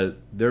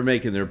they're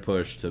making their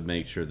push to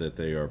make sure that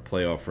they are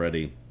playoff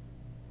ready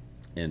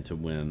and to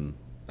win.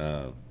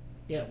 Win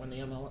the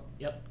MLS.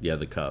 Yep. Yeah,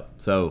 the cup.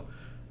 So,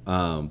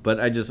 but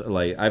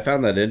I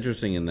found that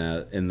interesting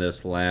in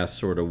this last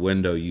sort of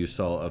window, you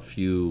saw a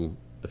few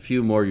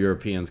more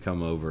Europeans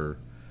come over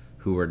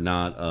who are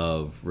not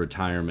of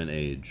retirement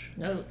age.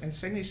 No,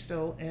 Insigne's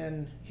still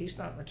in. He's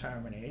not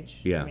retirement age.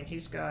 Yeah. I mean,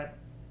 he's got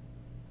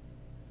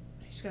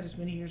as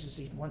many years as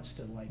he wants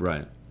to.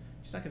 Right.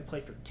 He's not going to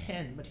play for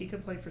 10, but he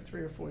could play for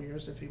 3 or 4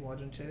 years if he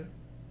wanted to.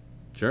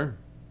 Sure.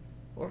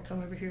 Or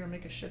come over here and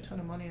make a shit ton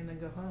of money and then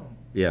go home.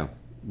 Yeah,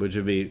 which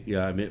would be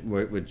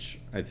which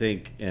I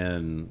think,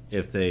 and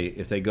if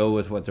they go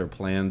with what their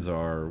plans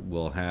are,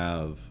 we'll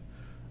have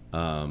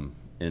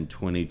in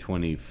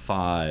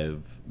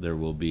 2025 there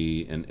will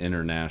be an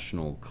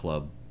international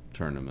club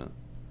tournament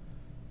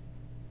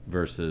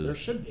versus there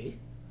should be.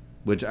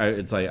 Which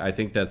I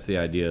think that's the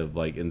idea of,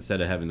 like,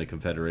 instead of having the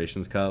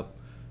Confederations Cup,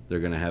 they're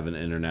going to have an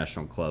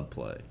international club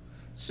play.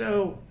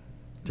 So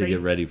to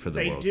get ready for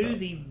the World Cup. They do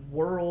the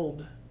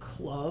World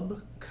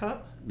Club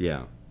Cup.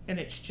 Yeah. And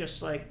it's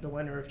just like the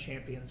winner of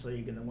Champions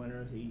League and the winner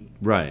of the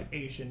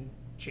Asian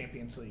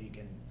Champions League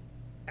and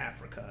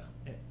Africa,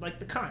 like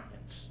the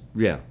continents.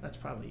 Yeah. That's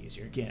probably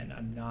easier. Again,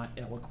 I'm not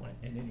eloquent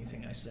in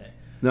anything I say.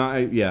 No,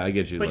 I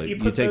get you. But like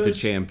you take the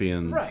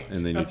champions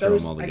and then you throw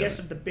them all together. I guess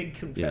of the big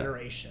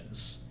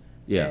confederations.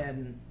 Yeah.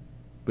 And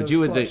but those you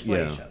would clubs think,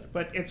 play each other.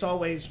 But it's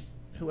always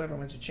whoever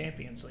wins a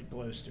Champions League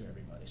blows through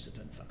everybody, so it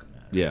doesn't fucking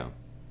matter. Yeah.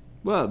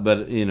 Well,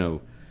 but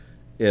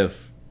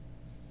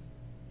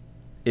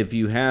if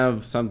you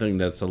have something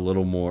that's a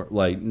little more,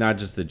 like, not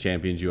just the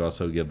champions, you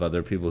also give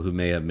other people who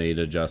may have made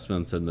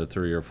adjustments in the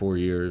 3 or 4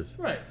 years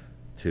right.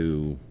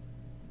 to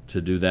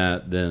do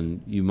that,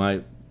 then you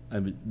might I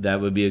mean, that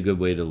would be a good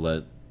way to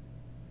let,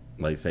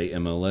 like, say,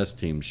 MLS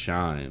teams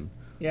shine.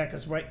 Yeah,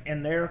 because right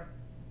in their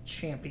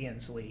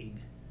Champions League,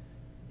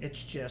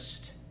 it's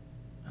just,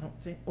 I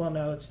don't think, well,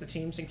 no, it's the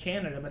teams in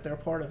Canada, but they're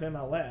part of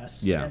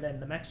MLS. Yeah. And then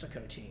the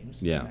Mexico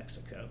teams. Yeah.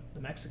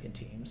 The Mexican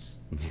teams.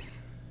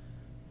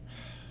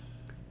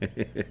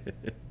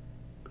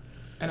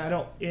 And I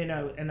don't,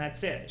 and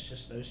that's it. It's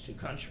just those two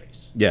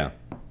countries. Yeah.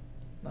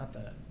 Not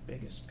the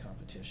biggest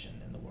competition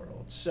in the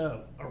world.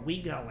 So, are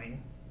we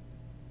going?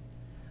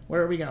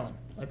 Where are we going?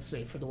 Let's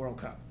see, for the World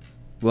Cup.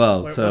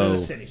 Well, What are the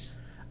cities?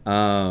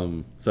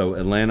 So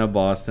Atlanta,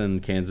 Boston,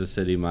 Kansas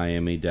City,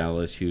 Miami,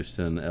 Dallas,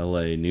 Houston,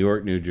 LA, New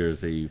York, New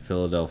Jersey,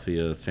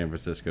 Philadelphia, San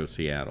Francisco,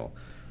 Seattle.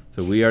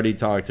 So we already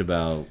talked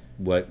about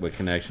what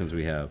connections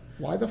we have.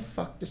 Why the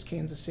fuck does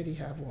Kansas City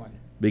have one?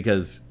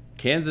 Because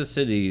Kansas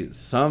City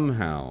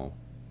somehow,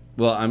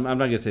 well, I'm not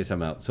gonna say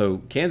somehow.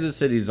 So Kansas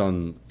City's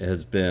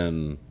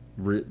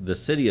the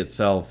city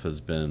itself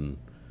has been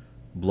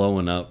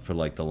blowing up for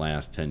like the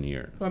last 10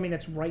 years. Well, I mean,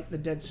 it's right in the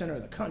dead center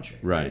of the country.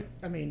 Right.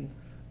 I mean,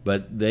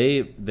 but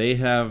they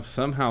have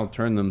somehow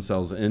turned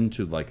themselves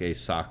into like a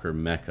soccer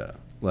mecca.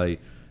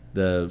 Like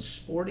the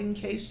Sporting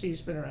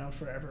KC's been around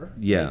forever.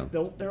 Yeah. They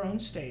built their own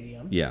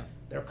stadium. Yeah.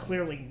 They're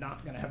clearly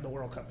not going to have the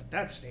World Cup at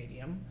that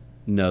stadium.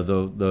 No,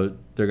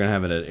 they're gonna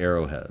have it at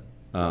Arrowhead.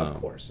 Of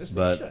course, as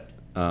they should.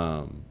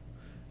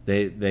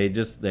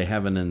 They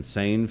have an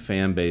insane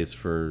fan base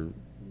for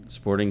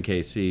Sporting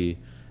KC,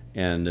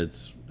 and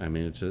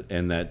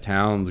and that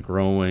town's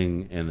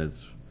growing, and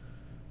it's.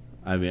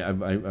 I mean,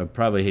 I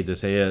probably hate to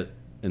say it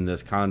in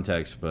this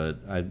context,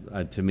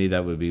 but to me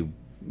that would be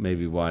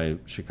maybe why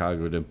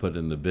Chicago didn't put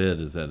in the bid,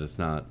 is that it's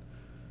not.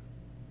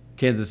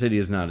 Kansas City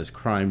is not as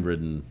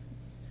crime-ridden,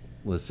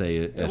 let's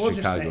say, as we'll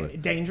Chicago. Just say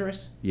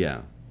dangerous.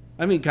 Yeah,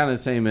 I mean, kind of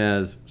same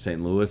as St.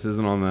 Louis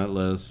isn't on that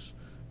list,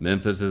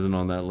 Memphis isn't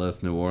on that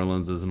list, New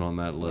Orleans isn't on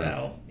that list.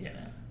 Well,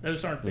 yeah,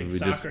 those aren't big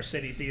soccer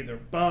cities either,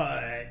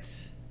 but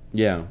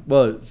yeah,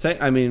 well,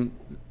 St.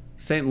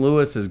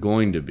 Louis is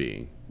going to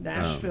be.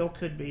 Nashville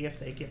could be if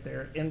they get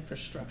their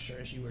infrastructure,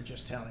 as you were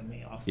just telling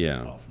me off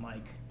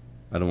mic.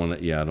 I don't want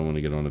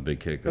to get on a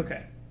big kick.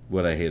 Okay.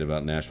 What I hate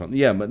about Nashville.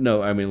 Yeah, but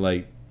no, I mean,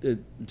 like,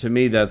 to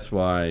me, that's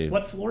why.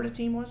 What Florida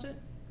team was it?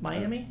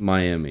 Miami?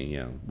 Miami,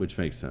 yeah, which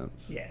makes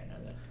sense. Yeah, no,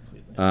 that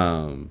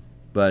completely.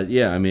 But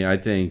yeah, I mean, I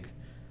think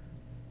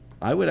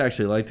I would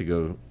actually like to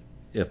go,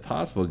 if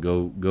possible,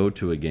 go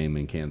to a game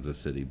in Kansas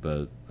City.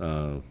 But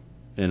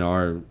in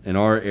our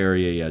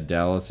area, yeah,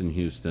 Dallas and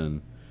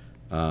Houston.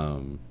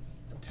 I'm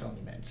telling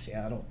you, man,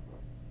 Seattle.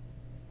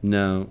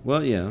 No,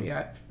 well,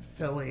 yeah.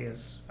 Philly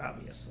is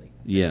obviously.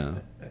 Yeah,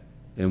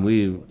 and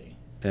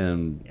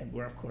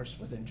we're of course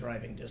within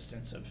driving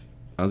distance of.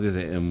 I was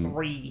gonna say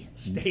 3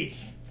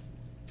 states,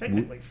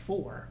 technically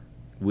 4.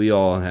 We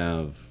all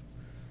have,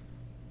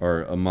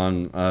 or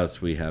among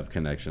us, we have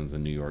connections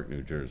in New York,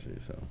 New Jersey.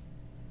 So.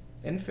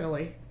 In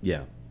Philly.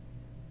 Yeah.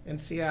 In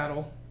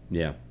Seattle.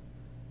 Yeah.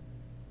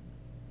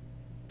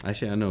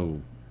 Actually, I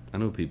know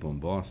people in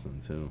Boston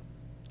too.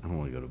 I don't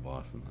want to go to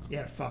Boston though.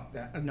 Yeah, fuck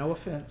that. No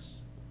offense.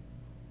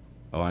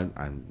 Oh, I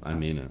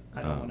mean it.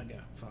 I don't want to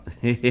go. Fuck.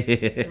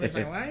 Everybody's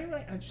like,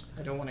 why?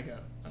 I don't want to go.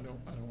 I don't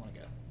want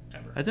to go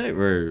ever. I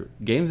think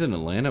games in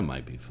Atlanta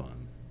might be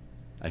fun.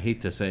 I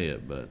hate to say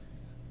it, but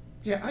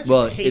yeah, I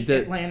just hate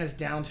Atlanta's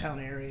downtown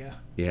area.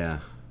 Yeah.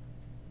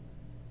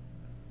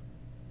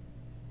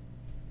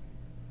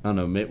 I don't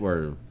know.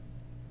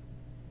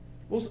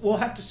 We'll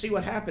have to see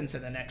what happens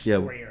in the next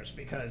 4 years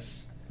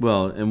because.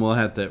 Well, and I'll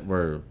have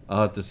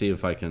to see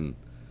if I can.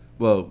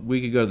 Well, we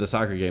could go to the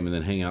soccer game and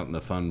then hang out in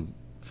the fun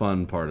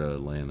part of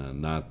Atlanta,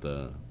 not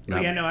the.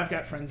 I've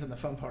got friends in the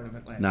fun part of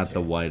Atlanta. Not too.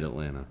 the white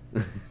Atlanta.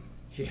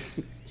 Yeah,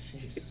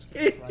 Jesus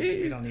Christ,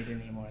 we don't need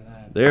any more of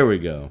that. There we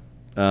go.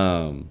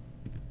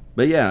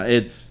 But yeah,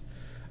 it's.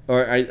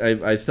 Or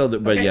I still.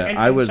 But okay, yeah,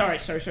 I was. Sorry.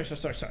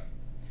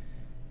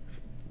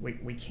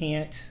 We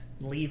can't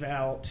leave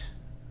out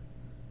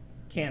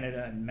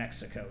Canada and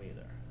Mexico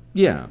either.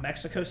 Yeah.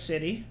 Mexico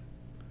City.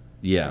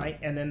 Yeah. Right,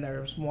 and then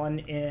there's one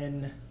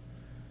in.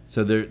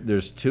 So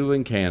there's 2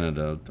 in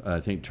Canada. I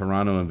think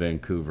Toronto and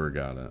Vancouver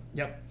got it.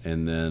 Yep.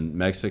 And then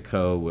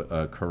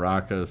Mexico,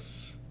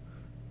 Caracas,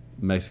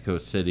 Mexico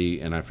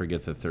City, and I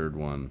forget the third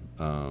one.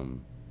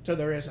 So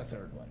there is a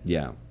third one.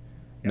 Yeah.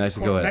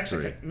 Mexico has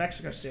 3.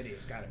 Mexico City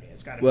has got to be.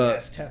 It's got to be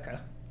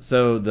Azteca.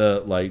 So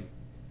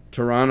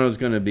Toronto's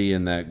going to be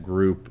in that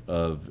group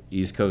of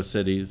East Coast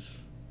cities,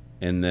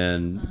 and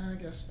then I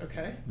guess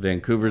okay.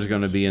 Vancouver's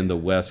going to be in the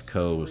West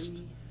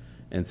Coast.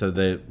 And so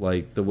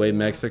the way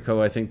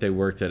Mexico, I think they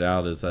worked it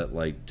out is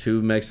that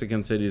 2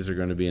 Mexican cities are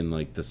going to be in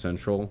the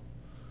central,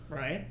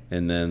 right?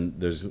 And then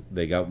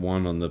they got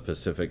one on the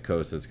Pacific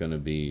coast that's going to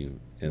be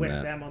with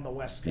them on the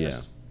West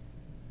Coast.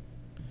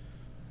 Yeah,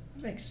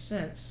 that makes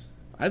sense.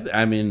 I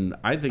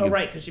think. Oh,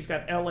 right, because you've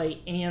got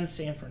L.A. and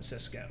San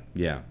Francisco.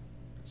 Yeah.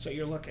 So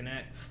you're looking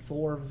at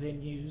 4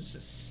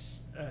 venues,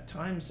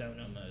 time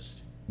zone almost.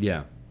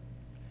 Yeah.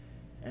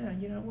 Yeah,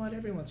 you know what?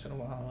 Every once in a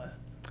while.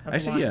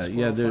 Actually,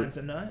 yeah. Finds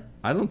a nut.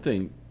 I don't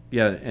think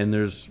Yeah, and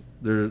there's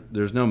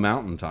no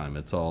mountain time.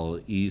 It's all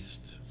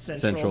East,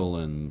 Central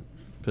and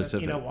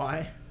Pacific. You know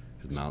why?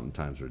 Because mountain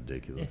time's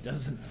ridiculous. It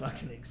doesn't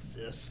fucking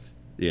exist.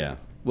 Yeah.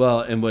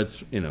 Well, and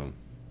what's, and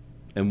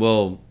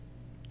we'll...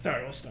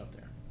 Sorry, we'll stop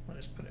there. I'll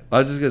just put it... I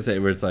was just going to say,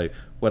 where it's like,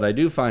 what I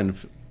do find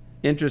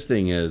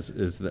interesting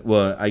is that,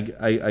 well, I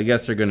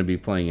guess they're going to be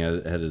playing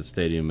at his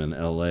stadium in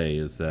L.A.,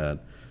 is that,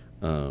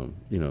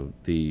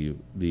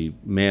 the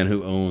man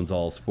who owns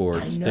all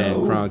sports, Stan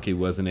Kroenke,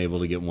 wasn't able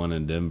to get one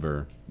in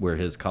Denver, where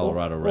his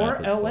Colorado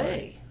Rapids or L.A.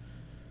 play.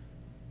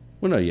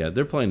 Well, no, yeah,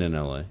 they're playing in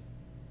L.A.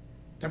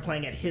 They're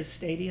playing at his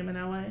stadium in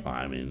L.A.?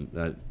 I mean,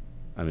 where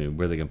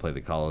are they going to play,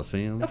 the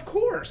Coliseum? Of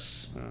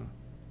course.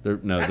 That's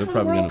they're probably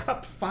the World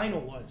Cup final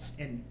was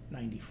in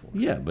 '94.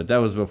 Yeah, but that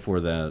was before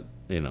that,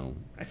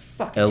 I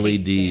fucking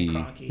LED. hate Stan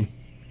Kroenke.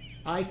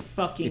 I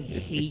fucking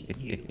hate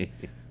you.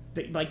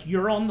 Like,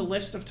 you're on the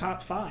list of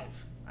top 5.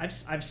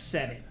 I've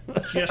said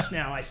it. Just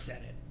now I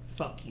said it.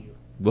 Fuck you.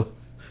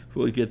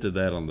 We'll get to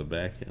that on the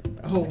back end.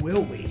 Oh,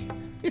 will we?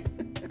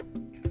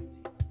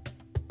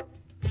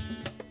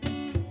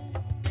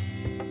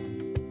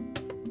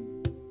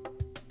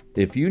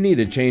 If you need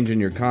a change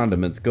in your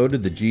condiments, go to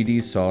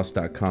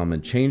thegdsauce.com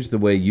and change the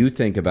way you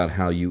think about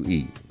how you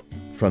eat.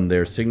 From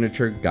their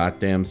signature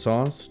goddamn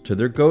sauce to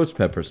their ghost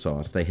pepper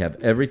sauce, they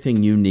have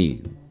everything you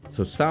need.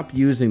 So stop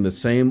using the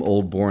same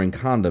old boring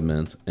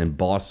condiments and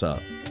boss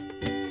up.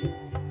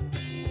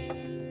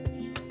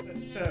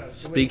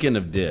 Speaking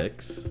of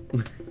dicks,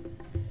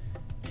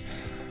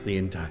 the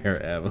entire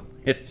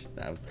Avalanche.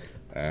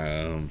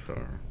 I'm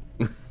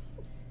sorry.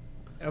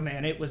 Oh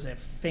man, it was a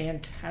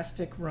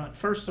fantastic run.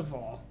 First of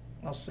all,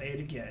 I'll say it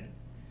again.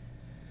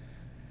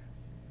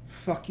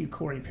 Fuck you,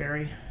 Corey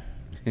Perry.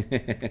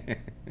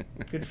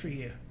 Good for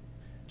you.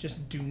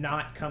 Just do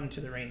not come to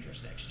the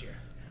Rangers next year.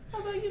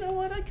 Although, you know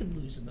what? I could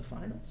lose in the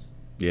finals.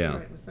 Yeah. All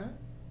right with that?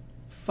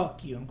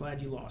 Fuck you. I'm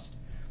glad you lost.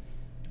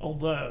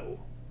 Although,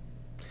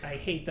 I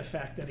hate the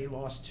fact that he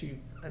lost to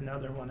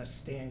another one of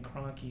Stan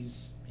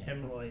Kroenke's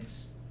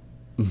hemorrhoids.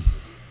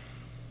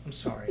 I'm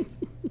sorry.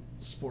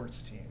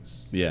 Sports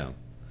teams. Yeah.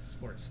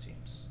 Sports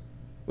teams.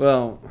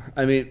 Well,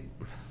 I mean...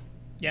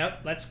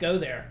 Yep, let's go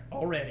there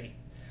already.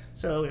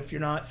 So, if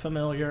you're not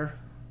familiar...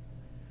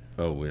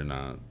 Oh, we're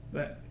not.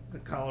 The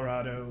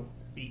Colorado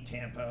beat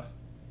Tampa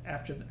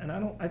after...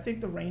 I think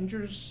the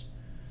Rangers...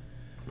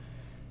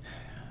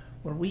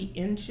 Were we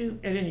into...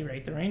 At any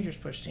rate, the Rangers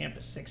pushed Tampa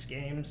 6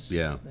 games.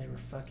 Yeah. They were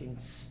fucking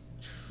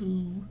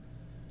 2...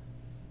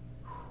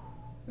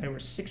 They were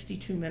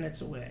 62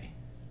 minutes away.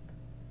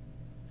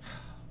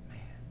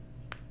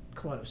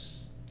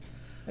 Close.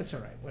 That's all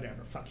right.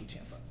 Whatever. Fuck you,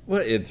 Tampa.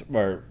 Well, it's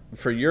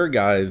for your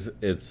guys.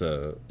 It's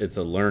a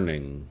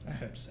learning. I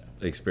hope so.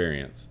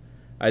 Experience.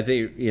 I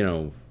think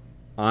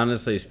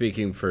honestly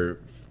speaking,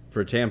 for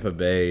Tampa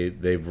Bay,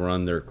 they've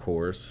run their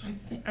course.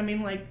 I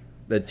mean, like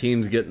the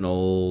team's getting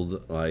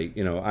old. Like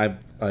I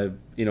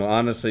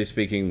honestly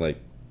speaking,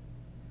 like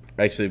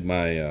actually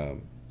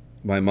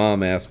my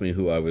mom asked me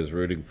who I was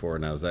rooting for,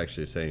 and I was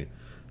actually saying.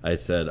 I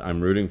said,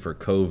 I'm rooting for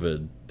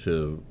COVID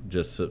to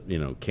just,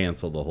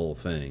 cancel the whole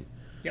thing.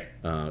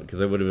 Yep. Because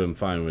I would have been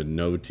fine with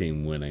no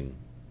team winning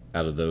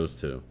out of those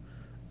two.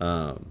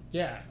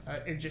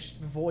 It just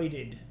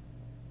void.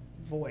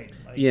 Like,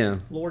 yeah.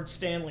 Lord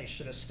Stanley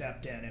should have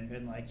stepped in and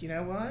been like, you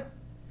know what?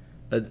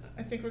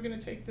 I think we're going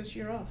to take this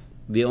year off.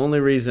 The only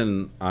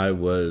reason I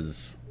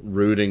was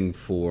rooting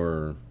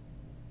for,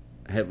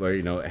 had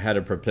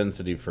a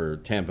propensity for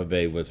Tampa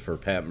Bay was for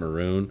Pat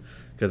Maroon.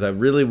 Because I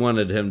really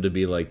wanted him to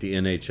be like the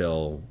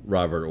NHL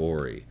Robert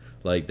Horry.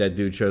 Like, that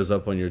dude shows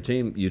up on your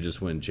team, you just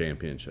win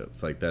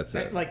championships. Like, that's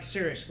it. Like,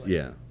 seriously.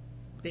 Yeah.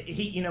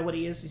 He, you know what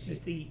he is?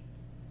 He's the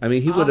I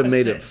mean, he would have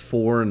made it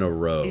 4 in a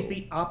row. He's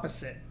the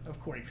opposite of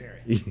Corey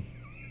Perry.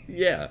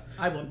 Yeah.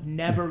 I will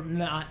never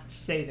not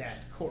say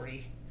that,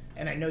 Corey.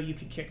 And I know you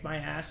could kick my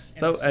ass,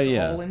 and this is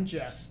all in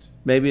jest.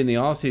 Maybe in the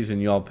offseason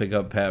you all pick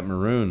up Pat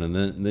Maroon, and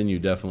then you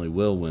definitely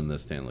will win the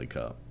Stanley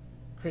Cup.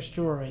 Chris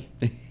Drury.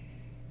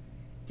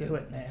 Do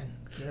it, man.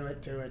 Do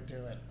it.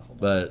 Hold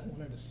but on. I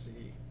wanted to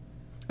see.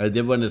 I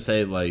did want to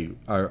say, like,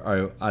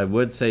 I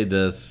would say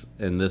this,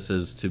 and this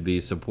is to be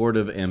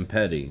supportive and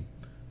petty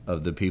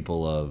of the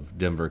people of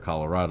Denver,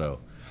 Colorado,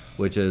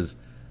 which is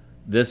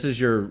this is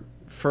your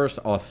first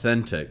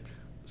authentic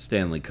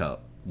Stanley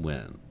Cup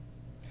win.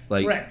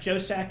 Like, correct. Joe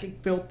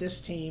Sakic built this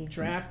team,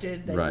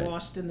 drafted. They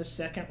lost in the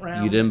second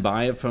round. You didn't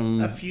buy it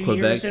from a few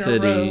Quebec years in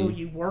City. A row.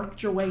 You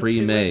worked your way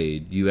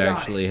pre-made. To it. You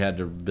actually had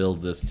to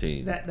build this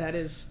team. That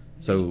is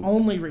the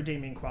only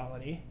redeeming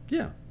quality.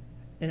 Yeah.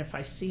 And if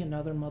I see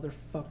another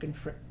motherfucking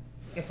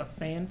if a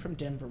fan from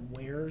Denver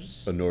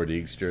wears a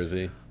Nordiques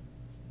jersey,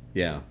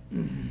 yeah,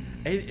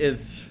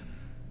 it's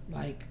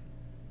like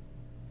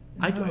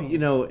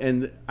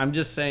and I'm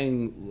just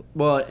saying.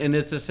 Well, and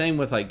it's the same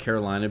with like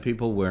Carolina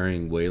people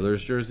wearing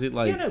Whalers jersey.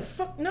 Like,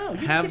 no, you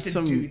have get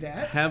some to do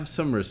that. Have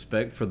some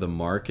respect for the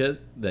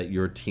market that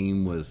your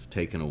team was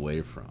taken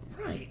away from.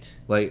 Right.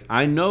 Like,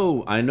 I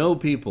know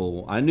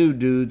people. I knew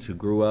dudes who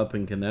grew up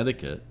in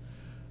Connecticut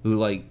who,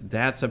 like,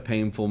 that's a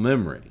painful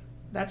memory.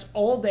 That's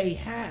all they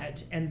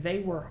had, and they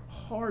were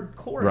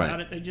hardcore Right. about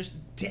it. They just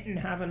didn't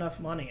have enough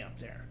money up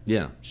there.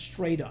 Yeah.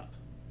 Straight up.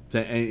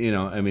 You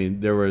know, I mean,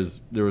 there was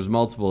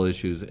multiple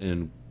issues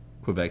in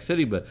Quebec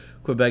City, but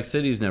Quebec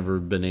City's never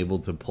been able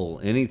to pull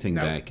anything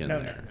back in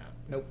there.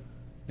 Nope.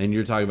 And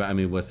you're talking about, I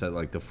mean, what's that,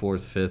 like the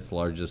 4th, 5th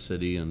largest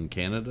city in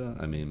Canada?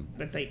 I mean,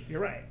 But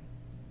you're right.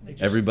 They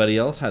just, everybody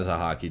else has a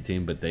hockey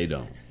team, but they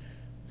don't.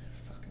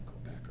 fucking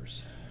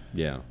Quebecers.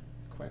 Yeah.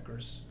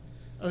 Quackers.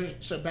 Okay,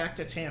 so back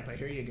to Tampa.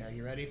 Here you go.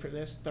 You ready for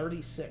this?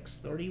 36,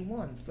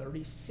 31,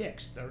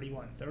 36,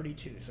 31,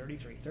 32,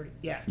 33, 30.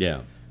 Yeah.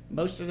 Yeah.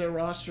 Most of their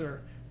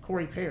roster,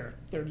 Corey Pear,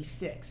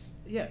 36.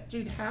 Yeah,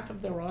 dude, half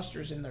of their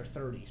roster's in their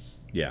 30s.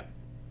 Yeah.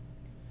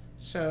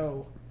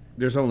 So,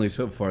 There's only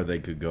so far they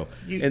could go.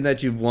 You- And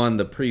that you've won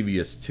the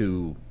previous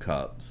 2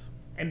 Cups.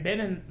 and been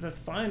in the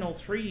final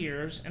 3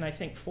 years, and I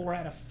think 4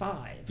 out of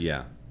 5.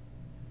 Yeah.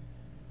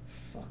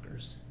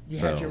 Fuckers. You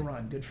had So- your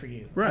run. Good for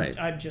you. Right.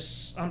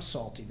 I'm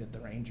salty that the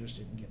Rangers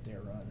didn't get their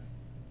run.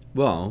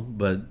 Well,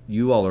 but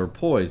you all are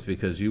poised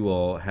because you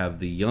all have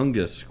the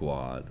youngest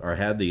squad, or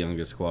had the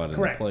youngest squad in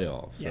Correct. the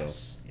playoffs. So.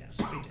 Yes,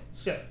 we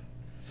did.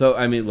 So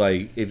I mean,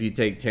 like, if you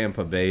take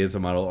Tampa Bay as a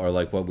model, or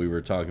like what we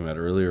were talking about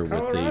earlier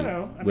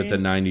Colorado, with the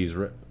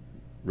 '90s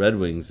Red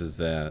Wings, is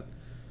that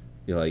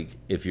like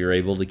if you're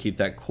able to keep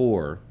that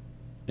core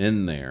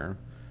in there,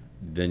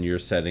 then you're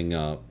setting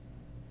up,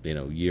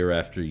 year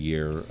after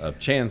year of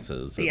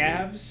chances. The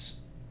at least.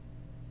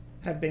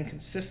 Avs have been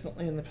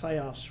consistently in the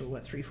playoffs for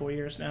 3-4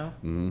 years now,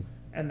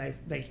 and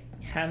they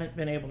haven't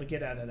been able to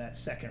get out of that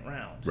second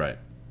round. Right.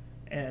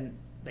 And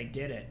they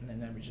did it, and then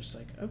they were just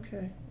like,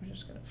 okay, we're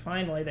just gonna.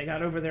 Finally, they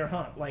got over their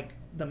hump, like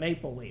the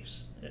Maple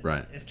Leafs.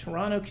 Right. If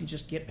Toronto can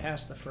just get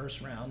past the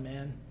first round,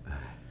 man,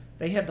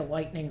 they had the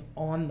Lightning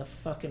on the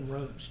fucking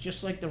ropes,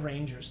 just like the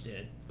Rangers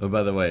did. Oh,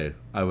 by the way,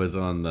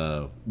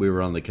 we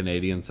were on the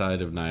Canadian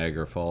side of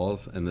Niagara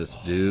Falls, and this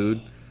dude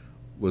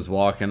was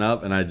walking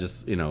up, and I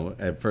just,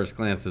 at first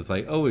glance, it's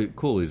like, oh,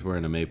 cool, he's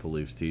wearing a Maple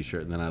Leafs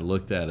t-shirt. And then I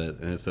looked at it,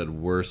 and it said,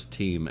 worst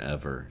team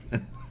ever.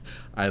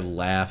 I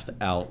laughed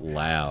out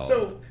loud.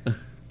 So,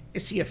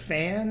 is he a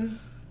fan?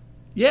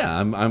 Yeah,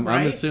 I'm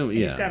Right? assuming,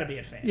 yeah. He's got to be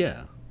a fan.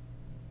 Yeah.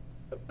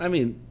 I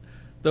mean,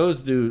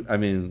 those dudes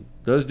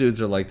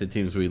are like the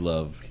teams we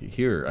love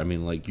here. I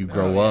mean, like, you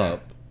grow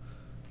up,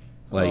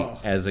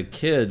 as a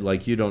kid,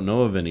 like, you don't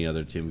know of any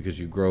other team because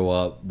you grow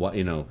up,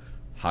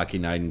 Hockey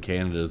Night in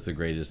Canada is the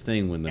greatest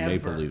thing when the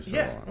Maple Leafs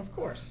are on. Of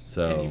course.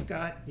 So- and you've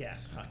got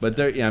hockey But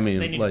night. I mean,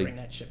 They need to like, bring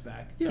that shit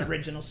back. Yeah.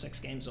 Original 6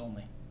 games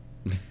only.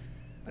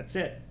 That's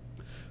it.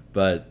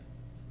 but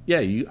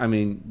yeah, you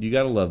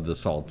got to love the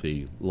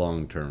salty,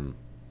 long-term,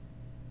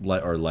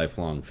 or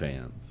lifelong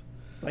fans.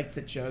 Like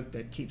the joke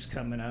that keeps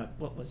coming up.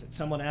 What was it?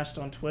 Someone asked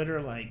on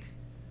Twitter, like,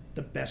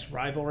 the best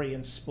rivalry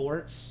in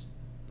sports.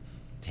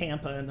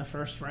 Tampa in the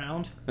first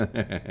round.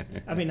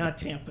 I mean, not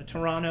Tampa.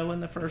 Toronto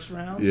in the first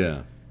round.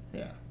 Yeah.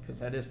 Yeah, because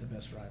that is the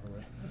best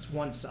rivalry. It's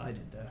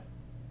one-sided, though.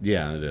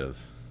 Yeah, it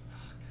is.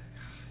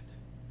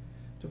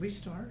 Did we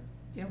start?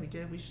 Yeah, we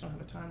did. We just don't have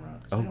a timer on.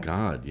 'cause Oh, we don't-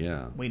 God,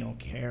 yeah. We don't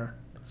care.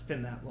 It's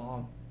been that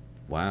long.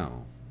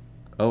 Wow.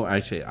 Oh,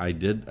 actually, I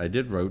did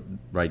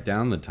write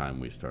down the time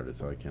we started,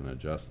 so I can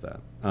adjust that.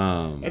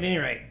 At any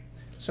rate,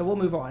 so we'll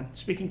move on.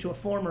 Speaking to a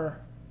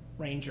former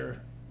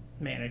Ranger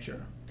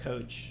manager,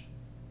 coach,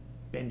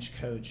 bench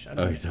coach. I don't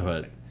you're know talking what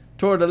about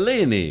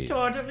Tortellini.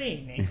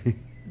 Tortellini.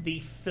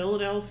 The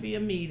Philadelphia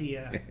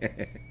media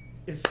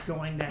is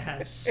going to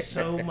have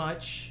so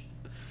much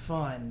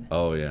fun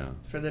Oh, yeah.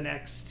 for the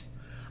next.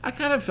 I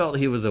kind of felt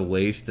he was a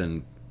waste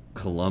in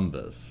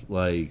Columbus.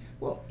 Like,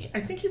 Well, I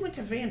think he went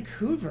to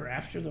Vancouver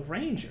after the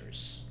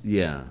Rangers.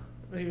 yeah.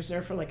 He was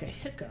there for like a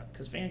hiccup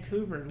because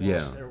Vancouver lost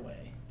Yeah. their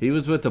way. He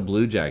was with the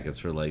Blue Jackets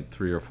for like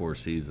 3 or 4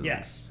 seasons.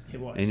 Yes, he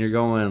was. And you're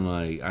going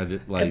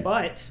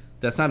but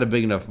that's not a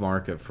big enough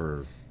market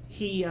for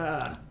he,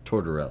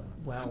 Tortorella.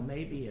 well,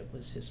 maybe it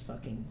was his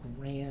fucking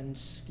grand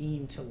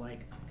scheme to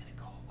like, I'm gonna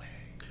go away.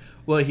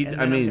 Well, And then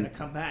I'm gonna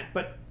come back.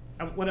 But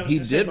what I was he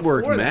gonna say did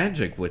work before that,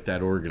 magic with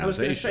that I was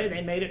organization. going to say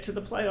they made it to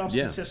the playoffs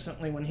Yeah.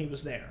 consistently when he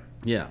was there.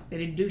 Yeah. They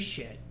didn't do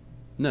shit.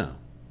 No.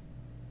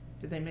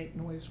 Did they make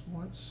noise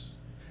once?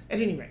 At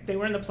any rate, they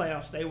were in the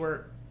playoffs. They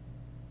were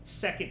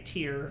second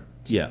tier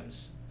Yeah.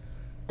 teams.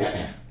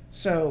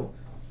 So,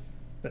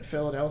 but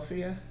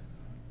Philadelphia,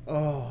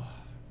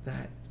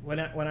 that when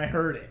I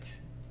heard it,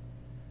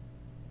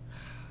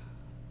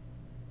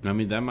 I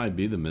mean, that might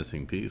be the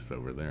missing piece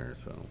over there.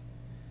 So.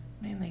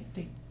 man,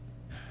 they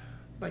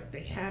like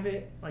they have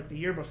it like the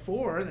year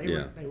before they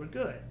were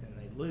good, and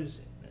they lose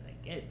it, and they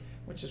get it,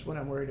 which is what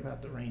I'm worried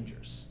about the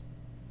Rangers.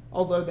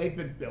 Although they've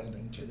been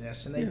building to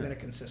this, and they've been a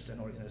consistent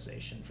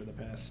organization for the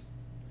past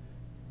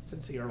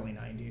since the early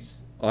 '90s.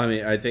 I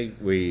mean, I think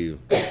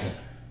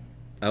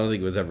I don't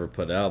think it was ever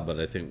put out, but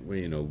I think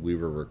we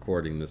were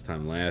recording this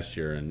time last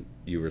year, and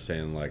you were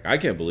saying like, I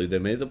can't believe they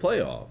made the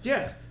playoffs.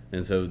 Yeah,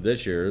 And so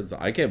this year,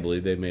 I can't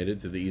believe they made it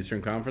to the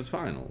Eastern Conference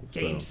Finals.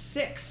 Game So,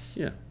 6.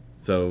 yeah.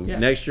 So Yeah.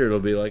 next year it'll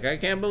be like, I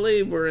can't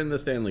believe we're in the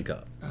Stanley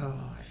Cup.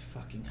 Oh, I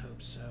fucking hope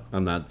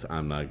hope so.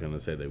 I'm not going to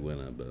say they win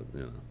it, but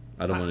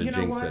I don't want to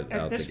jinx it At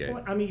out this the gate.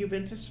 point, I'm a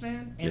Juventus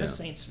fan and a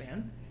Saints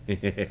fan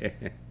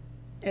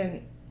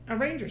and a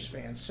Rangers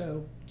fan.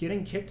 So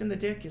getting kicked in the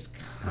dick is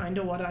kind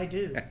of what I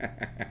do.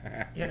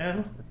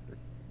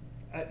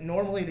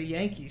 Normally the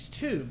Yankees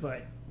too,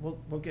 but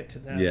we'll get to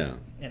that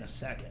in a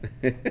second.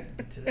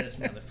 To those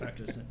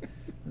motherfuckers,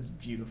 those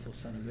beautiful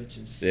son of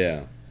bitches.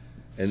 Yeah,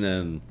 and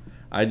then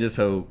I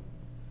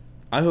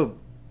hope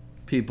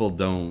people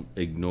don't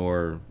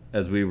ignore,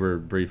 as we were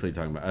briefly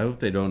talking about. I hope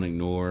they don't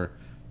ignore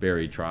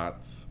Barry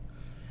Trotz.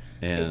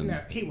 And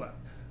he will.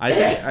 I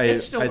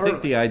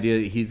think the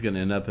idea that he's going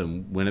to end up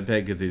in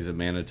Winnipeg because he's a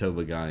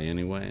Manitoba guy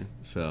anyway.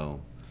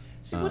 So.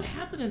 See, what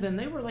happened to them?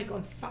 They were like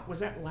on. Was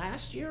that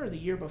last year or the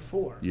year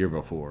before? Year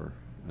before.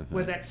 I think.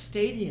 Where that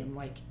stadium,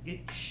 like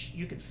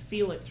you could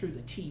feel it through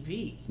the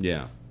TV.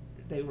 Yeah.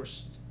 They were.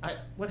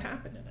 What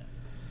happened to them?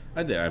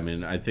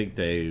 I think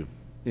they,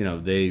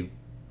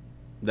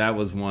 that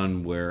was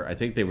one where I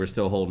think they were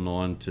still holding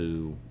on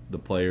to the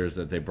players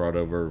that they brought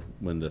over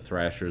when the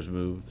Thrashers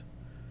moved.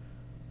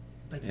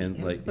 But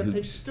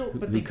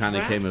who kind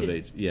of came of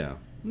age. Yeah.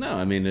 No,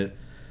 I mean it.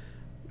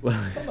 Well,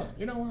 hold on.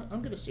 You know what? I'm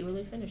going to see where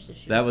they finish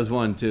this year. That was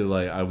one too.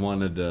 Like I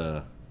wanted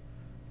to,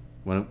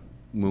 when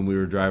we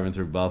were driving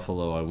through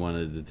Buffalo, I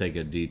wanted to take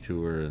a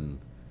detour and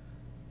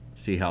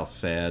see how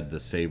sad the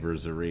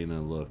Sabres arena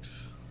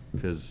looks,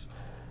 because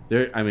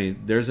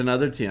there's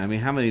another team. I mean,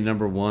 how many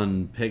number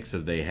one picks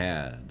have they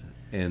had?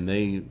 And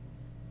they.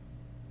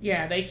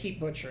 Yeah, they keep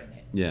butchering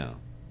it. Yeah.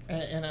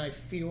 And I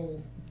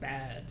feel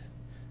bad.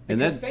 And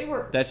that's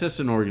just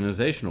an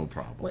organizational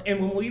problem.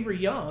 And when we were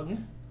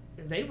young,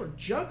 they were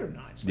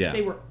juggernauts. Like,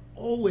 they were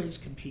always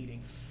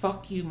competing.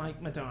 Fuck you,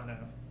 Mike Modano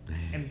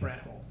and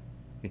Brett Hull.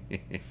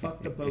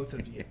 Fuck the both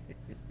of you.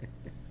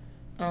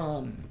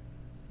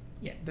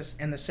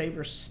 The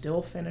Sabres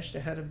still finished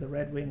ahead of the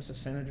Red Wings, the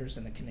Senators,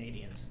 and the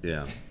Canadiens.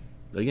 Yeah.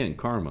 Again,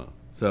 karma.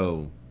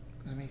 So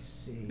let me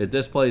see. If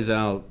this plays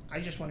out, I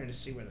just wanted to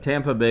see where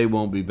Tampa Bay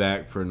won't be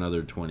back for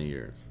another 20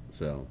 years.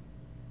 So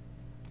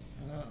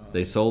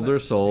they sold their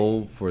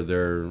soul for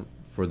their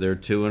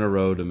 2 in a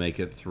row to make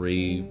it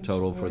 3 Kings,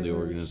 total for the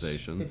Oilers,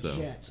 organization. The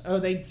Jets. Oh,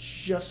 they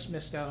just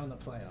missed out on the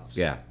playoffs.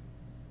 Yeah.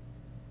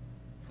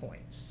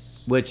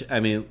 Points. Which, I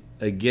mean,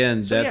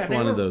 again, that's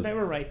one of those. They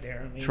were right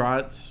there. I mean,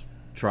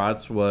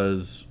 Trotz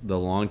was the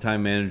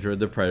longtime manager of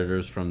the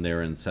Predators from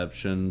their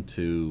inception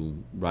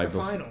to the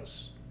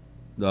finals.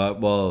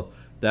 Well,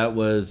 that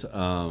was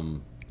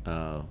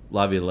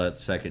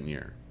Laviolette's second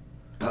year.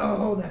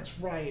 Oh, that's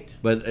right.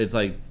 But it's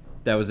like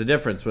that was the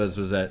difference was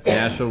that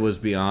Nashville was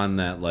beyond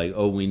that. Like,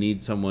 oh, we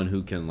need someone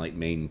who can like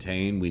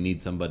maintain. We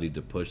need somebody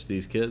to push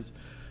these kids,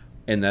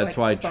 and that's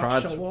why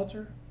Trotz.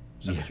 Showalter?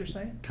 Is that what you're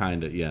saying?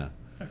 Kind of, yeah.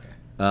 Okay.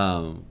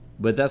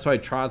 But that's why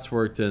Trotz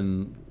worked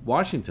in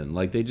Washington.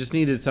 Like, they just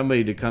needed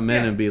somebody to come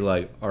in and be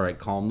like, all right,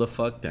 calm the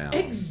fuck down.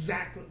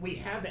 Exactly. We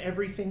have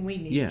everything we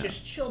need. Yeah.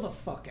 Just chill the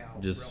fuck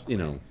out. Just,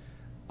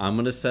 I'm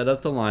going to set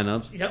up the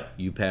lineups. Yep.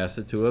 You pass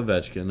it to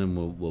Ovechkin,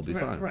 and we'll be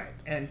fine. Right.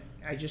 And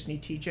I just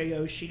need TJ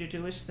Oshie to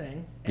do his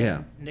thing.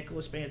 And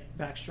Nicholas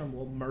Backstrom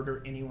will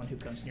murder anyone who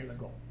comes near the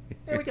goal.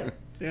 There we go.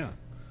 Yeah.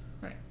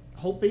 Right.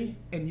 Holtby,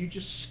 and you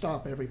just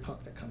stop every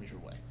puck that comes your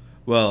way.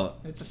 Well,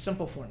 it's a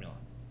simple formula.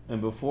 And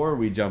before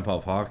we jump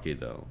off hockey,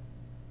 though,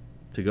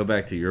 to go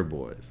back to your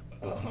boys,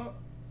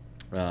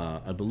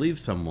 I believe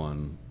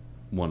someone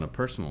won a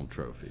personal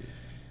trophy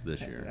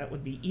this year. That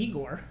would be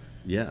Igor.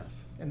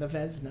 Yes. And the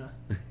Vezina.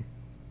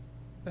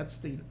 That's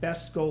the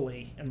best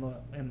goalie in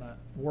the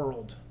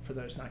world for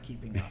those not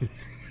keeping up.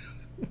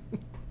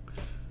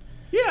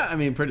 Yeah, I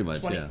mean, pretty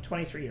much,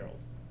 23-year-old.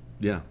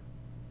 Yeah.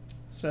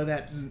 So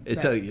it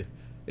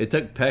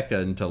took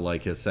Pekka until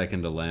like his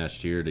second to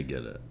last year to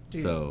get it.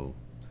 Dude.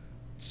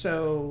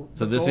 So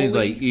this means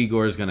like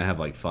Igor's going to have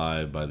like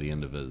 5 by the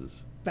end of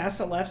his.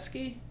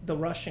 Vasilevsky, the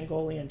Russian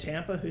goalie in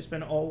Tampa, who's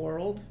been all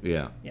world.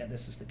 Yeah. Yeah,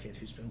 this is the kid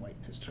who's been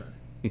waiting his turn.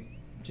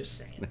 Just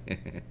saying.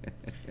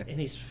 And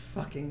he's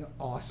fucking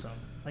awesome.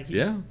 Like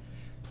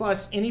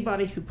Plus,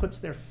 anybody who puts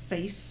their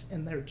face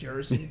in their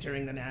jersey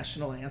during the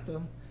national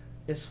anthem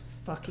is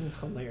fucking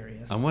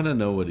hilarious. I want to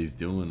know what he's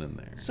doing in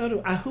there. So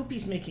do I. Hope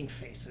he's making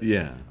faces.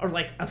 Yeah. Or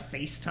like a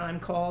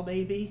FaceTime call,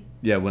 maybe.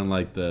 Yeah, when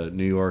like the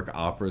New York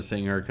opera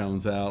singer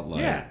comes out.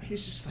 Like, yeah,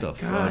 he's just like,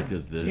 the fuck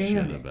is this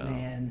shit about?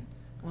 Man,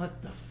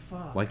 what the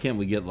fuck? Why can't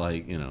we get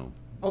like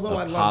Although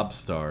a pop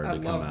star to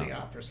come out? I love the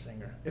opera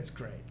singer. It's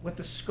great with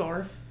the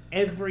scarf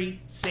every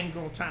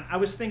single time. I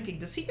was thinking,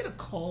 does he get a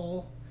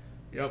call?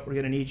 Yep, we're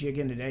gonna need you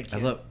again today,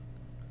 kid.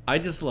 I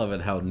just love it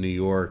how New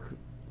York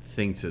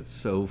thinks it's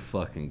so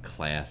fucking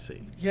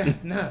classy. Yeah,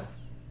 no.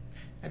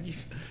 Have you?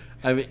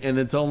 I mean, and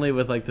it's only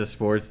with like the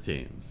sports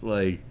teams.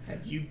 Like,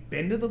 have you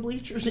been to the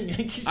bleachers in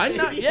Yankee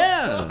Stadium?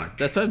 Yeah, Fuck.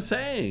 That's what I'm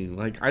saying.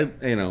 Like,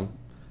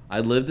 I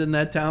lived in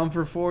that town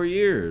for 4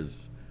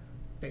 years.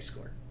 They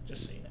scored,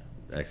 just so you know.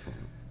 Excellent.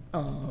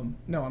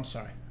 No, I'm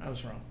sorry, I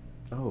was wrong.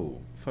 Oh,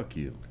 fuck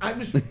you. I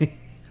was.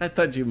 I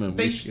thought you meant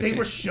they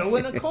were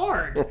showing a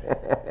card.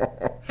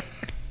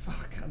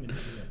 Fuck, I'm an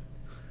idiot.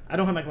 I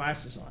don't have my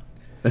glasses on.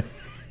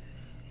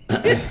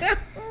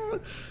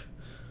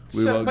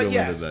 We won't go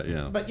yes, into that.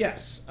 Yeah, but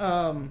yes.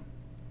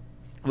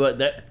 but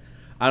that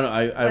I don't.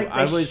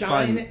 I always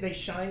find they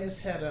shine his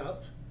head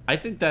up. I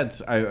think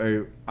that's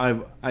I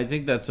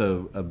think that's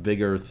a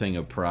bigger thing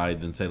of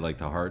pride than say like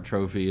the Hart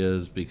Trophy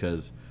is,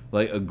 because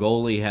like a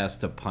goalie has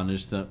to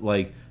punish them.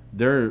 Like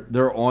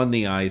they're on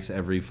the ice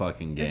every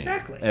fucking game,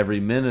 Exactly. every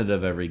minute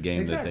of every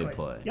game Exactly. that they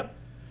play. Yep.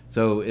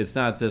 So it's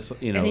not this,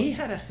 you know. And he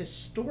had a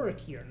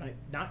historic year,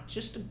 not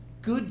just a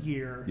good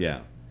year.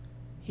 Yeah.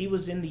 He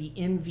was in the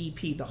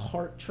MVP, the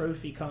Hart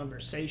Trophy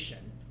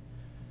conversation.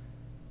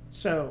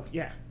 So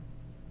yeah,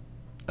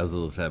 I was a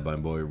little sad my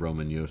boy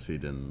Roman Josi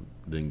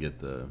didn't get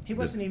the. he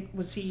wasn't. Even,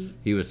 was he?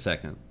 He was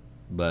second,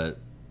 but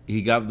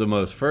he got the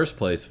most first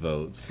place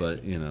votes.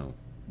 But you know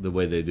the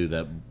way they do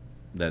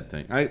that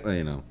thing,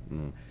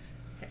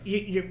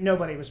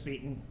 Nobody was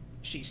beating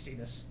Sheesty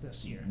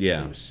this year.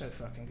 Yeah. He was so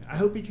fucking good. I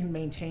hope he can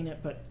maintain it,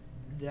 but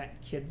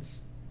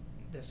this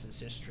is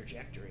his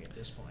trajectory at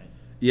this point.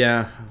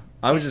 Yeah,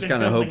 I was He's just been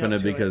kind of building hoping up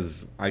it to it.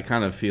 because I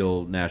kind of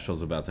feel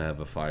Nashville's about to have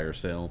a fire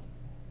sale.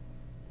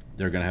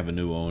 They're gonna have a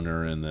new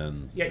owner, and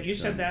then Yeah, you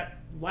said that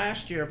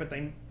last year, but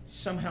they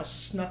somehow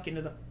snuck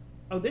into the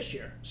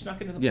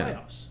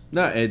playoffs.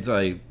 No, it's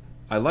like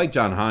I like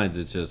John Hines.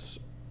 It's just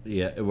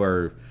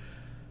we're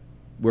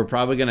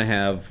probably gonna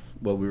have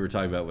what we were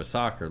talking about with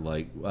soccer.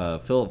 Like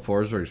Philip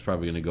Forsberg is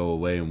probably gonna go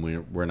away, and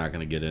we're not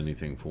gonna get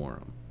anything for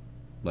him.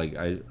 Like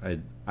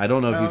I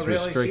don't know if he's really?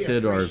 Is he a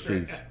restricted or if free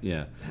he's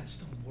That's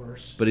the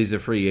worst. but he's a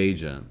free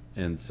agent,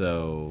 and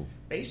so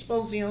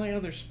Baseball's the only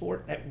other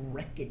sport that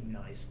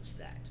recognizes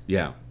that.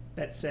 yeah,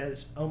 That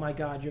says, "Oh my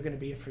God, you're going to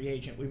be a free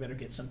agent. We better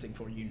get something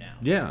for you now."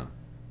 yeah.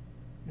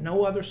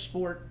 No other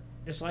sport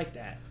is like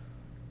that.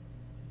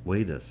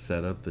 Way to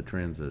set up the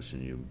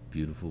transition, you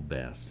beautiful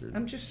bastard.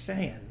 I'm just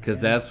saying. Because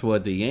man. that's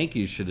what the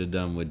Yankees should have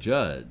done with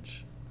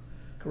Judge.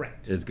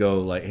 Correct. Is go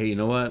like, hey, you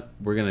know what?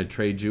 We're gonna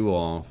trade you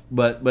off.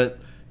 But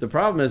the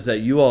problem is that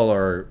you all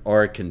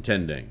are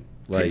contending.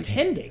 Like,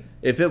 Contending.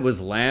 if it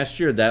was last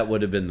year, that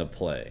would have been the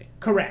play.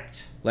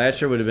 Correct.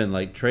 Last year would have been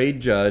like trade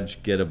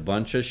Judge, get a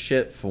bunch of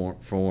shit for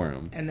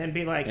him, And then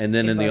be like. and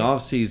then in the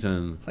off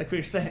season, like we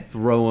were saying,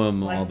 throw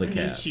him like all the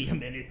cash. Benucci a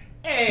minute.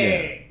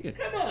 Hey, Yeah.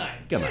 come on,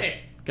 Come on, hey,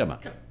 come on.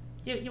 come.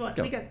 You want?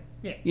 Come We got.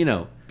 Yeah. You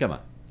know, come on.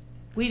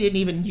 We didn't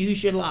even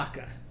use your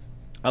locker.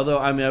 Although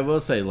I mean, I will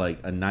say like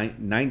a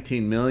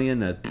 19 million.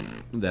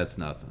 That's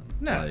nothing.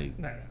 No, Like,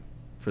 no.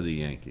 for the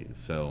Yankees.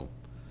 So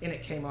And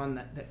it came on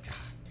that God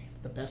damn,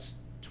 the best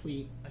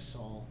tweet I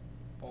saw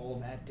all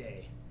that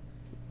day.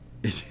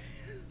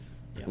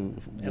 Yeah.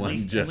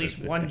 At least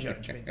one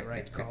judge made the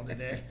right call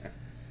today.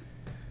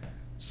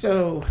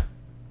 So,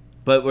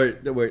 but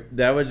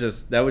that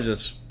was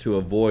just to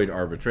avoid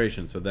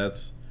arbitration. So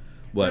that's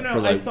what no, for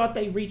like I thought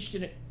they reached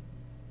it.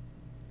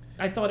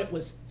 I thought it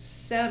was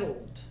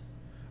settled.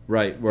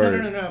 right where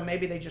No.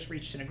 Maybe they just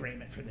reached an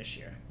agreement for this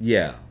year.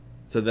 yeah.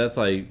 So that's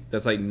like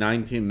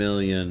 19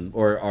 million,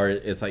 or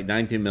it's like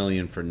 19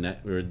 million for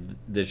or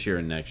this year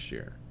and next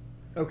year,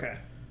 Okay.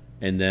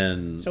 and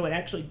then So it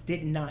actually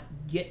did not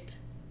get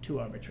to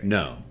arbitration.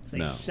 No, They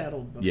no.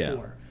 settled before.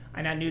 Yeah.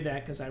 And I knew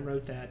that because I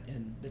wrote that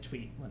in the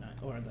tweet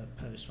or the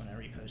post when I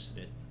reposted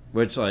it.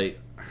 which like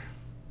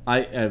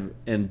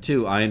and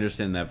two, I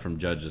understand that from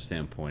Judge's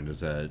standpoint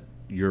is that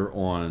you're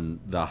on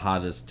the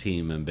hottest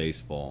team in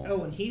baseball.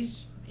 Oh, and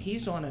he's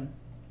on a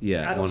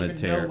Yeah, I don't on a even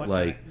tear. know what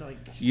Like, kind,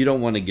 you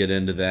don't want to get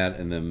into that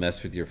and then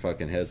mess with your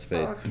fucking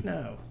headspace. fuck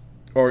no.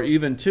 Or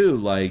even too,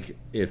 like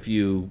if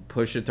you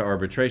push it to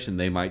arbitration,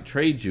 they might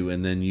trade you,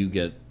 and then you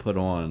get put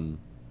on,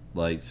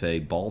 like say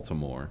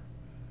Baltimore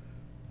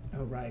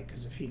Oh right,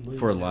 because if he loses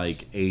for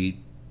like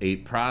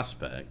eight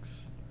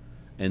prospects,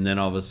 and then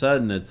all of a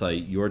sudden it's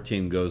like your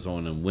team goes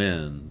on and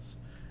wins,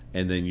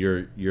 and then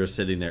you're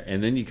sitting there,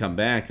 and then you come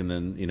back, and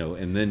then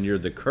and then you're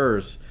the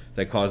curse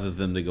that causes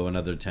them to go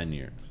another 10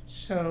 years.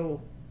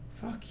 So,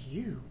 fuck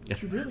you.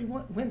 You really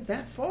went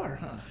that far,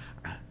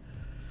 huh?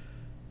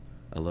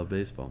 I love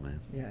baseball, man.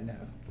 Yeah, no.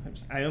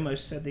 I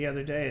almost said the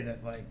other day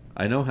that like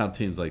I know how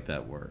teams like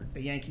that work.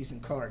 the Yankees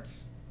and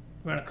Cards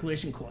were on a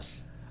collision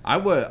course. I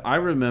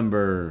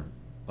remember.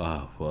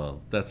 Oh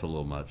well, that's a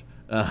little much.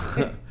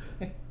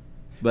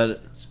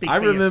 But Speak I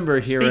for remember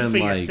hearing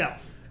speak for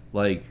yourself.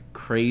 like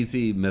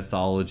crazy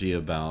mythology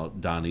about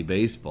Donnie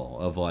Baseball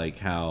of like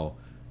how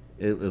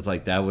it was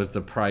like that was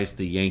the price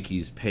the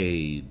Yankees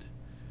paid.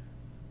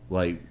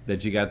 Like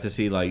that you got to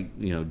see like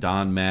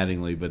Don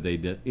Mattingly, but they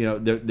did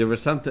there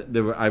was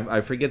something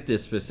I forget the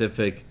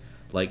specific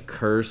like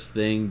curse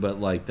thing, but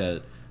like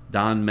that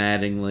Don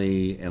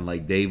Mattingly and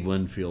like Dave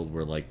Winfield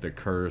were like the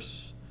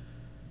curse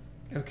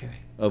Okay.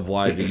 of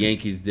why the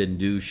Yankees didn't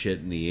do shit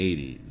in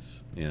the 80s,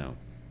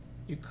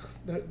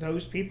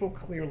 Those people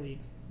clearly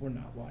were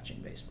not watching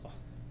baseball.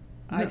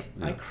 No.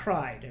 I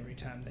cried every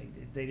time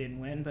they didn't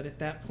win, but at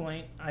that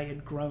point I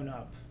had grown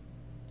up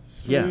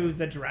through Yeah.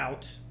 the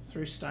drought,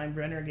 through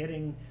Steinbrenner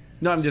getting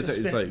No, I'm just it's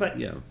suspended. like But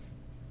yeah.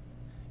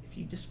 if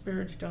you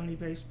disparage Donnie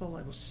Baseball,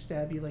 I will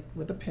stab you like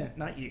with a pin.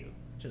 Not you,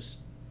 just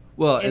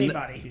Well, and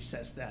anybody who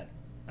says that.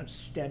 I'll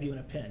stab you in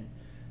a pin.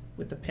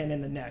 with the pin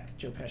in the neck,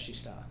 Joe Pesci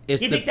style.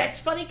 It's you the- think that's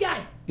funny,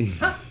 guy?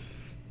 Huh?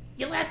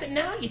 You laughing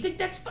now? You think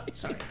that's funny?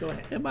 Sorry, go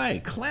ahead. Am I a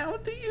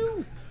clown to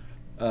you?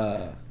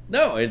 No,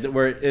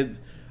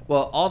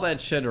 well, all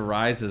that shit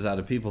arises out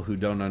of people who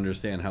don't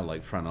understand how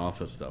like front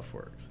office stuff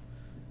works,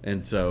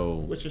 and so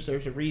Which is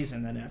there's a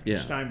reason that after Yeah.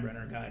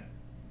 Steinbrenner got.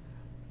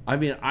 I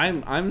mean,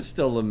 I'm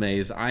still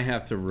amazed. I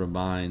have to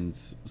remind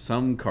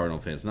some Cardinal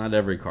fans, not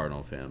every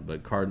Cardinal fan,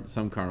 but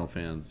some Cardinal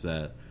fans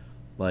that,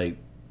 like,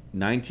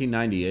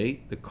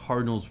 1998, the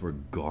Cardinals were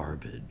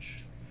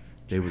garbage.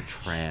 They were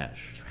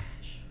trash.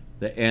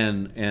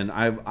 And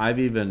I've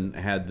even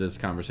had this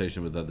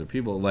conversation with other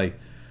people, like,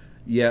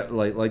 yeah,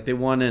 like they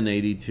won in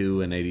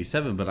 82 and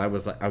 87, but I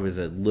was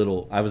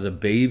a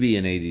baby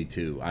in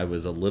 82. I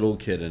was a little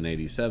kid in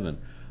 87.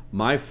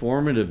 My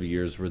formative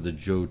years were the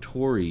Joe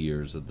Torre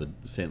years of the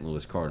St.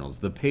 Louis Cardinals,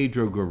 the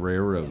Pedro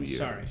Guerrero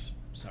years.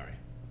 Sorry.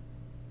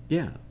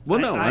 Yeah.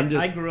 Well,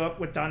 I grew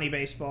up with Donnie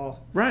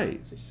Baseball.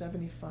 Right. So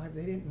 75,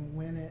 they didn't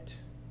win it.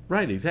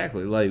 Right,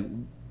 exactly. Like,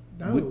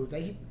 No,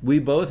 we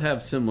both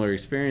have similar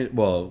experience.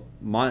 Well,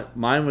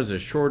 mine was a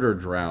shorter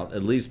drought,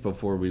 at least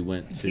before we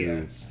went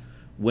to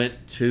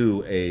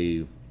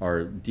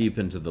our deep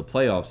into the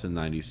playoffs in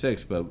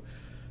 96, but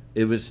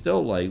it was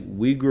still like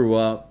we grew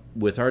up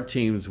with our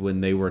teams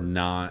when they were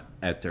not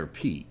at their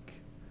peak.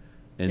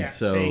 And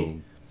so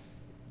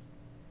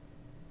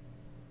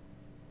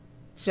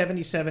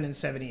 77 and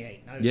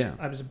 78.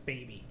 I was a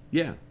baby.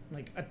 Yeah.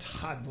 Like a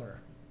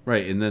toddler.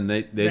 Right, and then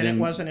they Then didn't. it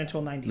wasn't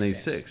until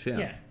 96. 96, yeah.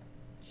 Yeah.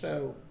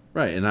 So.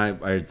 Right, and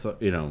I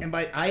thought, And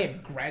I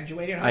had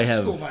graduated high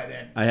school by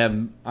then.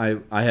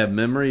 I have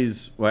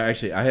memories. Well,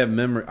 actually, I have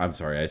memory. I'm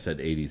sorry, I said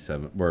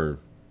 87. Where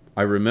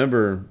I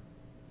remember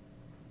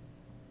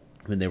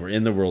when they were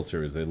in the World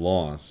Series, they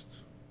lost,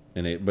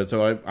 but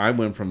so I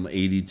went from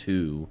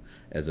 82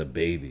 as a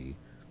baby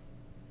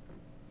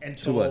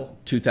until to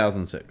what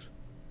 2006.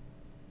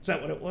 Is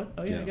that what it was?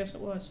 Oh yeah, Yeah. I guess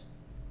it was.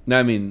 Now,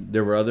 I mean,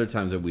 there were other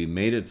times that we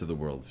made it to the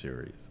World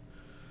Series,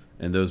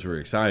 and those were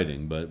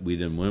exciting, but we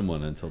didn't win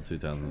one until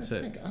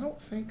 2006. I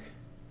don't think.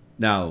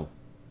 Now,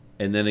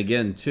 and then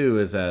again too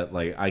is that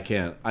like I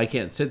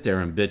can't sit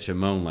there and bitch and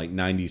moan. Like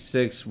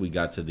 96, we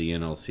got to the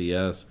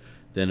NLCS.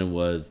 Then it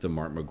was the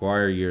Mark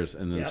McGwire years,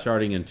 and then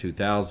starting in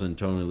 2000,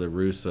 Tony La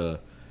Russa.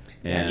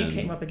 And you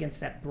came up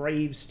against that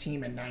Braves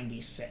team in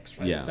 96,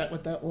 right? Yeah. Is that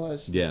what that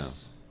was? Yeah.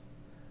 Yes.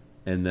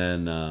 And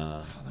then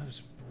that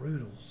was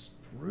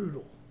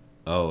brutal.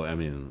 Oh, I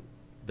mean,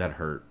 that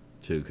hurt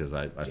too because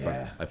I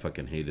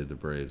fucking hated the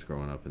Braves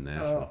growing up in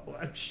Nashville.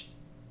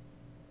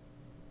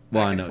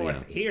 Well, I know,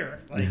 forth here,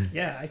 like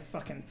I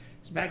fucking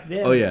back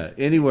then. Oh yeah,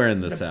 anywhere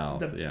in the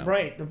South, yeah.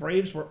 Right, the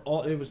Braves were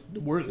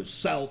we're the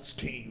South's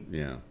team.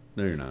 Yeah,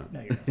 no, you're not.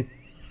 No, you're not.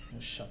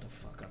 Shut the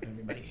fuck up.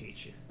 Everybody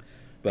hates you.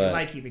 But they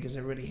like you because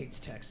everybody hates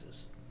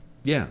Texas.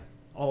 Yeah.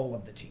 All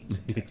of the teams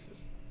in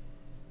Texas.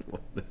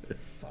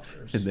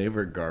 Fuckers. And they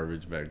were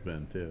garbage back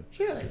then too.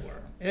 Yeah, they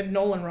were. It had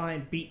Nolan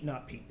Ryan beating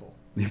up people.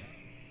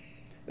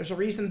 There's a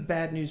reason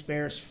Bad News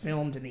Bears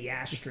filmed in the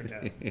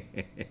Astrodome.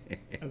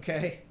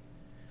 Okay.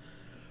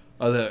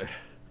 Although,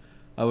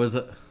 I was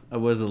a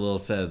little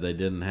sad they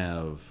didn't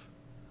have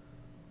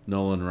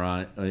Nolan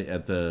Ryan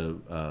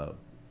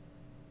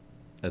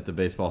at the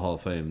Baseball Hall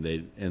of Fame.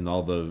 They in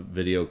all the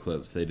video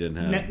clips they didn't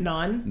have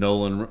none.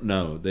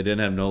 They didn't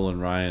have Nolan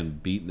Ryan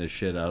beating the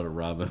shit out of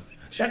Robin.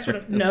 That's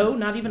what. No,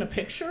 not even a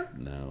picture.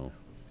 No.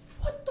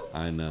 What the?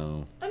 I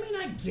know. I mean,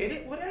 I get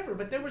it, whatever,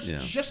 but there was Yeah.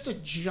 just a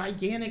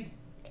gigantic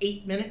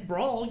 8-minute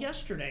brawl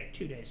yesterday,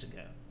 2 days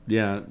ago.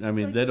 Yeah, I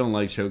mean, they don't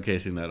like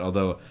showcasing that.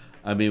 Although,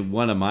 I mean,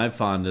 one of my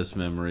fondest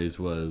memories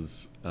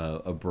was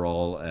a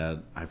brawl at,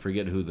 I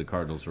forget who the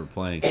Cardinals were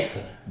playing,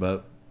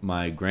 but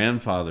my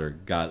grandfather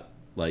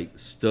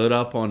stood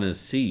up on his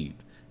seat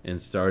and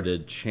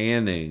started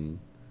chanting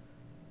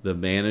the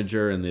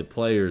manager and the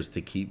players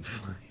to keep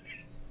fighting.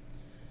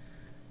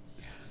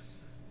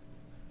 Yes.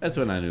 That's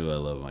when I knew I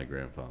loved my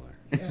grandfather.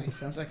 Yeah, he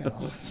sounds like an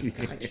awesome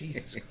guy.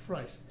 Jesus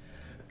Christ.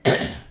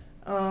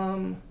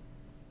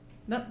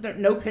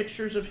 No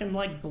pictures of him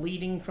like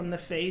bleeding from the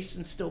face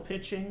and still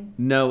pitching.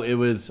 No, it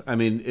was. I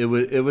mean, it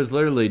was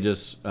literally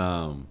just.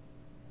 Well,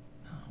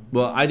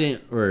 I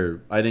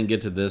didn't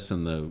get to this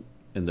in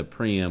the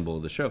preamble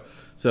of the show.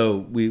 So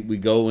we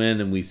go in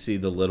and we see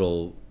the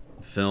little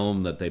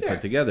film that they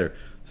put together.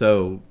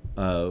 So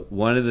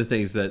one of the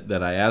things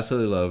that I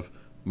absolutely love,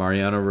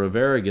 Mariano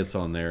Rivera gets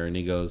on there and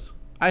he goes,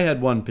 "I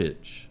had one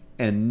pitch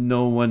and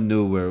no one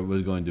knew where it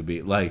was going to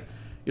be." Like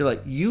you're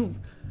like you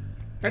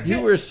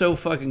were so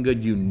fucking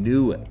good. You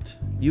knew it.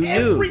 You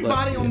knew.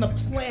 Everybody on the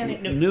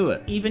planet knew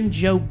it. Even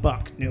Joe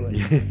Buck knew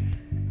it.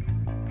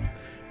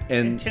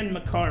 and Tim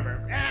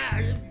McCarver.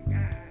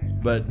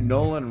 But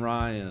Nolan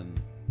Ryan.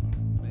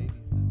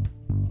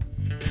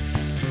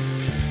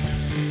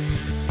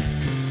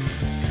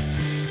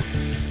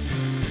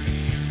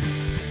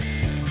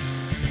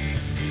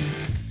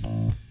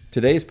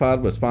 Today's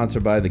pod was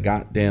sponsored by The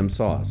Goddamn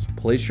Sauce.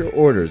 Place your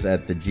orders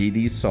at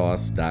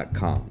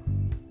thegdsauce.com.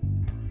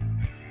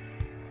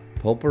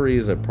 Pulpery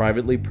is a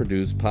privately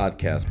produced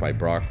podcast by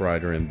Brock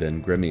Ryder and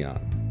Ben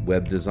Grimion.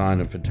 Web design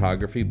and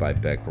photography by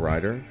Beck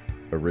Ryder.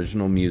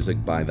 Original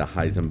music by the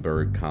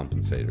Heisenberg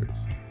Compensators.